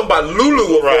song sung by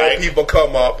Lulu of all people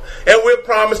come up, and we're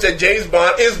promised that James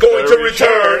Bond is going to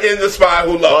return in The Spy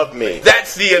Who Loved Me.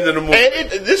 That's the end of the movie.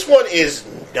 And this one is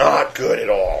not good at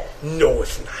all. No,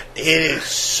 it's not. It is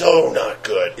so not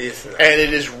good. It's not. And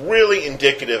it is really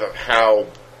indicative of how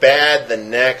bad the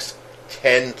next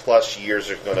 10 plus years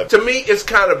are going to be. To me, it's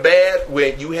kind of bad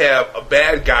when you have a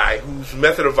bad guy whose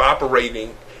method of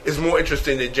operating is more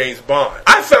interesting than James Bond.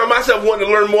 I found myself wanting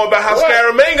to learn more about how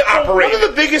Scaramanga operated. One of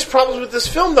the biggest problems with this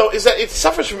film, though, is that it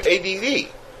suffers from ADD.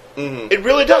 Mm-hmm. It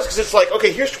really does, because it's like,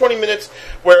 here's 20 minutes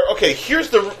where, here's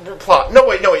the plot. No,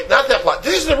 wait, not that plot.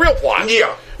 This is the real plot.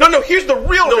 Yeah. No, here's the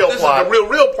real plot. This is the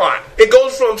real plot. It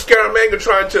goes from Scaramanga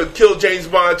trying to kill James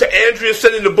Bond to Andrea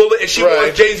sending the bullet, and she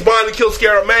wants James Bond to kill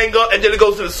Scaramanga, and then it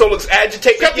goes to the Solix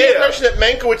agitator. I got the impression that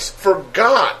Mankiewicz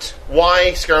forgot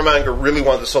why Scaramanga really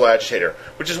wanted the Soul Agitator,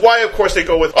 which is why, of course, they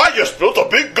go with, I just built a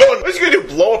big gun. What's he going to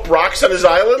do, blow up rocks on his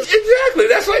island? Exactly.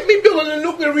 That's like me building a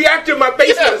nuclear reactor in my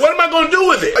basement. Yes. What am I going to do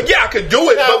with it? Yeah, I could do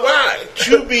it, but why?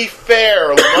 To be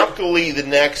fair, luckily, the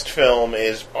next film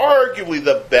is arguably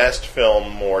the best film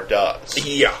Moore does.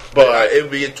 Yeah. But it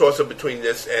would be a toss-up between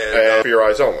this and For Your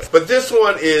Eyes Only. But this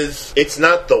one is... It's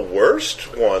not the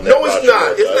worst one. No, it's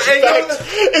not.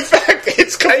 In fact,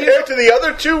 it's compared to the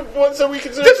other two ones that we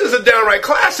consider. This is a downright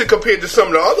classic compared to some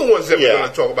of the other ones that we're going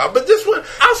to talk about. But this one,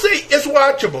 I'll say it's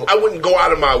watchable. I wouldn't go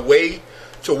out of my way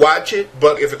to watch it,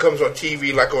 but if it comes on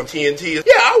TV, like on TNT,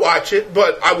 I'll watch it,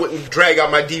 but I wouldn't drag out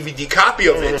my DVD copy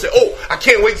of it and say, I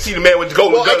can't wait to see the man with the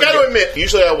golden gun. Well, I got to admit,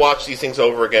 usually I watch these things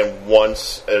over again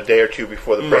once a day or two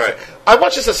before the press. Right. I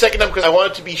watched this a second time because I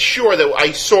wanted to be sure that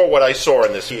I saw what I saw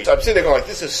in this. So I'm sitting there going,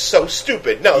 this is so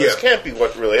stupid. No, this can't be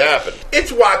what really happened.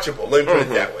 It's watchable, let me put it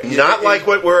that way. Not like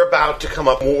what we're about to come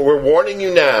up. We're warning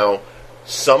you now,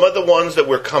 some of the ones that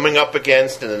we're coming up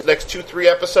against in the next 2-3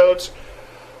 episodes,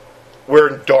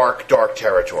 we're in dark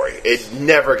territory. It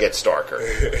never gets darker.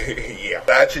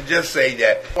 I should just say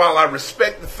that while I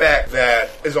respect the fact that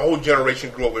as a whole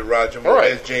generation grew up with Roger Moore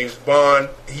as James Bond,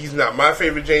 he's not my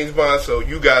favorite James Bond, so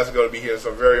you guys are going to be hearing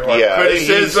some very hard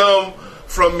criticism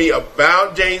from me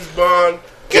about James Bond.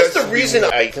 I guess the reason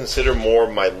I consider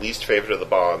Moore my least favorite of the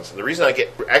Bonds, and the reason I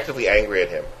get actively angry at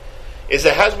him, is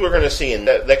that as we're going to see in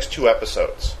the next 2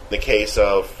 episodes, in the case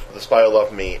of The Spy Who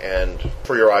Loved Me and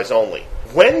For Your Eyes Only,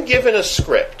 when given a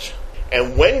script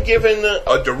and when given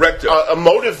a director, a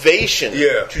motivation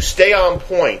to stay on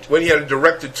point, when he had a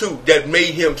director too that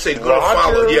made him say,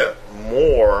 Roger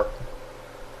Moore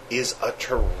is a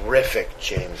terrific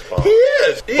James Bond. He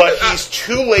is. But he's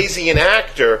too lazy an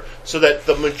actor so that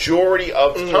the majority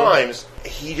of times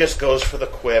he just goes for the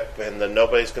quip and then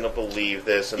nobody's going to believe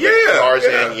this and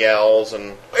Tarzan yells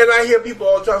and I hear people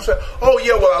all the time say,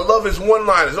 I love his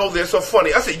one-liners. They're so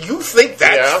funny. I said, you think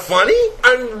that's funny?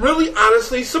 I'm really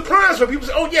honestly surprised when people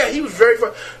say, he was very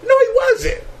funny. No, he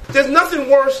wasn't. There's nothing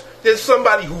worse than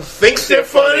somebody who thinks they're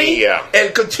funny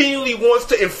and continually wants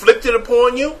to inflict it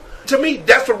upon you. To me,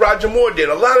 that's what Roger Moore did.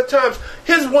 A lot of times,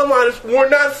 his one-liners were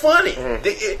not funny.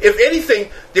 If anything,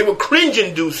 they were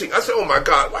cringe-inducing. I said, oh my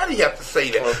God, why do you have to say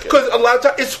that? Because a lot of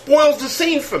times, it spoils the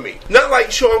scene for me. Not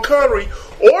like Sean Connery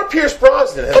or Pierce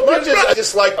Brosnan. As much as I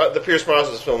dislike the Pierce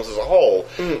Brosnan films as a whole,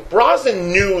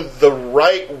 Brosnan knew the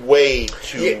right way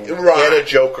to get a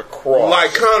joke across.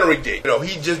 Like Connery did.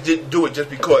 He just didn't do it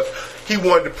just because he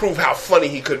wanted to prove how funny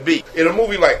he could be. In a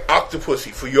movie like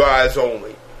Octopussy, For Your Eyes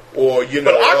Only, or,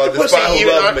 but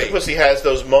Octopussy has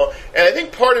those moments. And I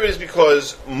think part of it is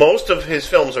because most of his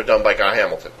films are done by Guy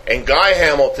Hamilton. And Guy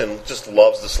Hamilton just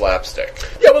loves the slapstick.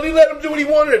 Yeah, well, he let him do what he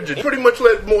wanted to do. Pretty much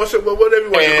let Moore say, well, whatever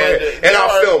you want to do. And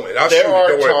I'll film it. There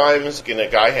are times in a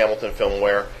Guy Hamilton film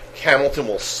where Hamilton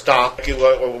will stop,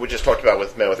 what we just talked about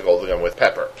with Man with the Golden Gun with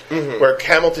Pepper, where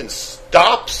Hamilton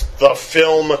stops the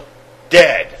film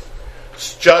dead.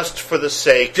 Just for the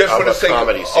sake of a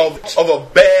comedy scene. Of a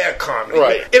bad comedy.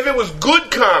 Right. If it was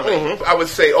good comedy, I would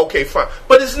say, okay, fine.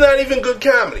 But it's not even good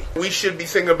comedy. We should be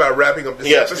thinking about wrapping up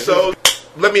this episode.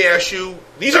 Let me ask you.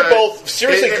 These are both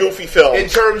seriously goofy films. In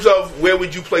terms of where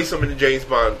would you place them in the James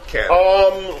Bond canon?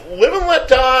 Live and Let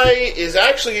Die is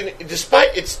actually,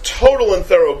 despite its total and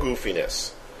thorough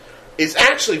goofiness, is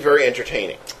actually very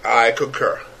entertaining. I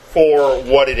concur. For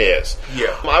what it is.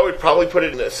 Yeah. I would probably put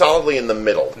it solidly in the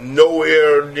middle.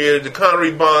 Nowhere near the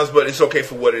Connery Bonds, but it's okay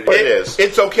for what it is.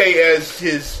 It's okay as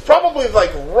his... Probably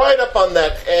like right up on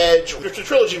that edge. The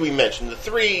trilogy we mentioned, the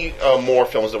 3 more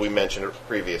films that we mentioned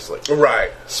previously.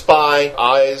 Right. Spy,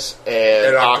 Eyes,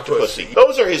 and Octopussy.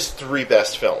 Those are his 3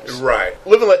 best films. Right.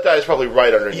 Live and Let Die is probably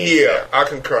right underneath there. I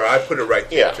concur. I put it right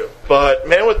there, too. But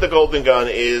Man with the Golden Gun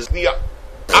is the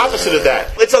opposite of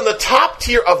that. It's on the top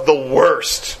tier of the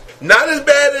worst. Not as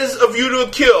bad as A View to a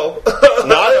Kill.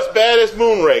 Not as bad as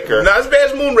Moonraker. Not as bad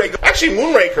as Moonraker. Actually,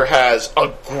 Moonraker has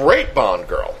a great Bond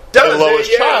girl. Lois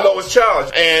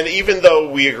Child. And even though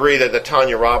we agree that the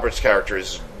Tanya Roberts character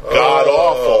is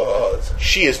god-awful,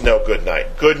 she is no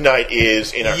Goodnight. Goodnight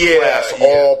is in a class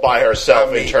all by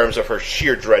herself in terms of her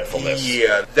sheer dreadfulness.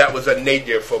 Yeah, that was a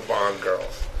nadir for Bond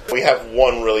girls. We have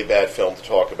one really bad film to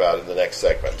talk about in the next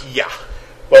segment. Yeah.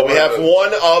 But we have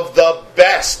one of the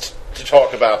best to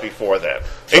talk about before then.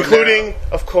 Including,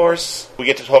 of course, we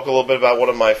get to talk a little bit about one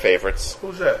of my favorites.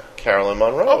 Who's that? Carolyn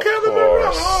Monroe. Oh, Carolyn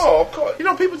Monroe. Oh, of course. You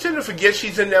know, people tend to forget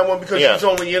she's in that one because she's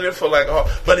only in it for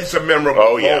but it's a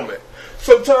memorable moment.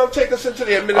 So, Tom, take us into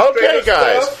the administrative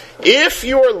guys. stuff. If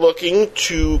you're looking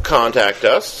to contact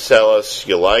us, tell us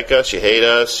you like us, you hate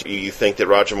us, you think that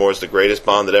Roger Moore is the greatest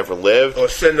Bond that ever lived. Or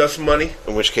send us money.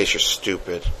 In which case, you're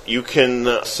stupid. You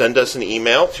can send us an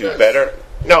email to better...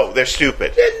 No, they're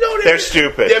stupid. They're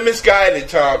stupid. They're misguided,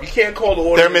 Tom. You can't call the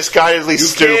audience... They're misguidedly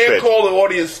stupid. You can't call the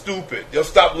audience stupid. They'll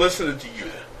stop listening to you.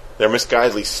 They're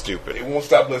misguidedly stupid. They won't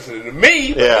stop listening to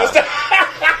me. Yeah.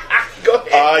 Go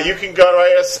ahead. You can go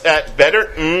write us at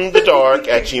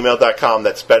betterthedark@gmail.com.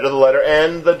 That's better the letter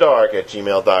N, the dark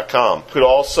 @gmail.com. You could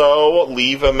also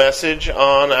leave a message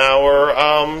on our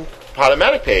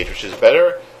Podomatic page, which is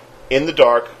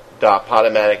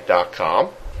betterinthedark.podomatic.com.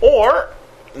 Or,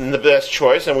 the best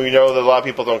choice, and we know that a lot of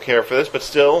people don't care for this, but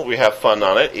still we have fun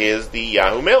on it, is the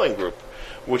Yahoo mailing group,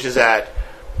 which is at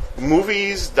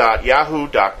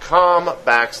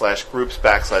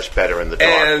movies.yahoo.com/groups/betterinthedark.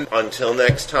 And until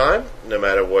next time, no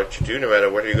matter what you do, no matter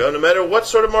where you go, no matter what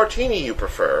sort of martini you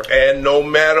prefer, and no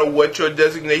matter what your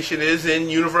designation is in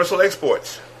Universal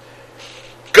Exports,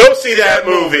 go see that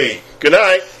movie. Good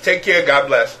night. Take care. God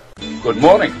bless. Good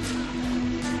morning.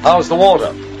 How's the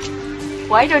water?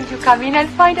 Why don't you come in and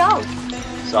find out?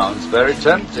 Sounds very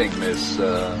tempting, Miss...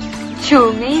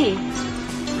 To me.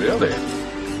 Really?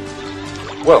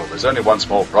 Well, there's only one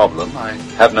small problem. I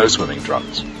have no swimming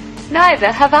trunks.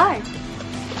 Neither have I.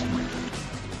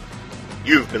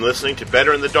 You've been listening to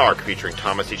Better in the Dark, featuring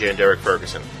Thomas DJ and Derrick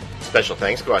Ferguson. Special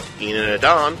thanks go out to Ian and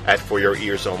Adon at For Your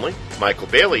Ears Only, Michael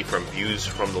Bailey from Views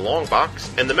from the Long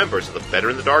Box, and the members of the Better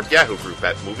in the Dark Yahoo group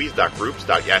at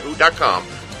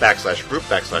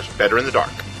movies.groups.yahoo.com/group/Better in the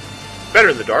Dark. Better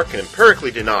in the Dark can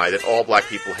empirically deny that all black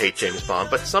people hate James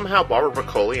Bond, but somehow Barbara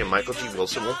Broccoli and Michael G.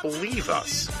 Wilson won't believe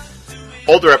us.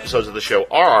 Older episodes of the show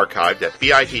are archived at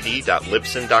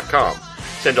bitd.libsyn.com.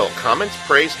 Send all comments,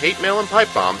 praise, hate mail, and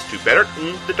pipe bombs to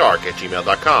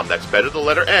betterthedark@gmail.com. That's better the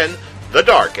letter N,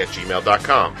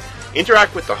 thedark@gmail.com.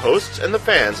 Interact with the hosts and the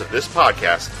fans of this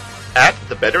podcast at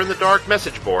the Better in the Dark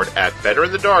message board at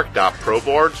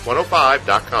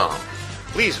betterinthedark.proboards105.com.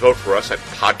 Please vote for us at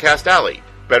Podcast Alley.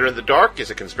 Better in the Dark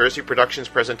is a Conspiracy Productions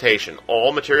presentation.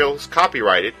 All materials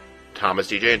copyrighted Thomas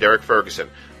DJ and Derrick Ferguson.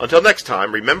 Until next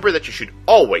time, remember that you should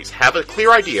always have a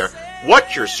clear idea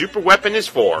what your super weapon is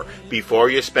for before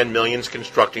you spend millions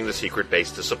constructing the secret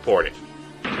base to support it.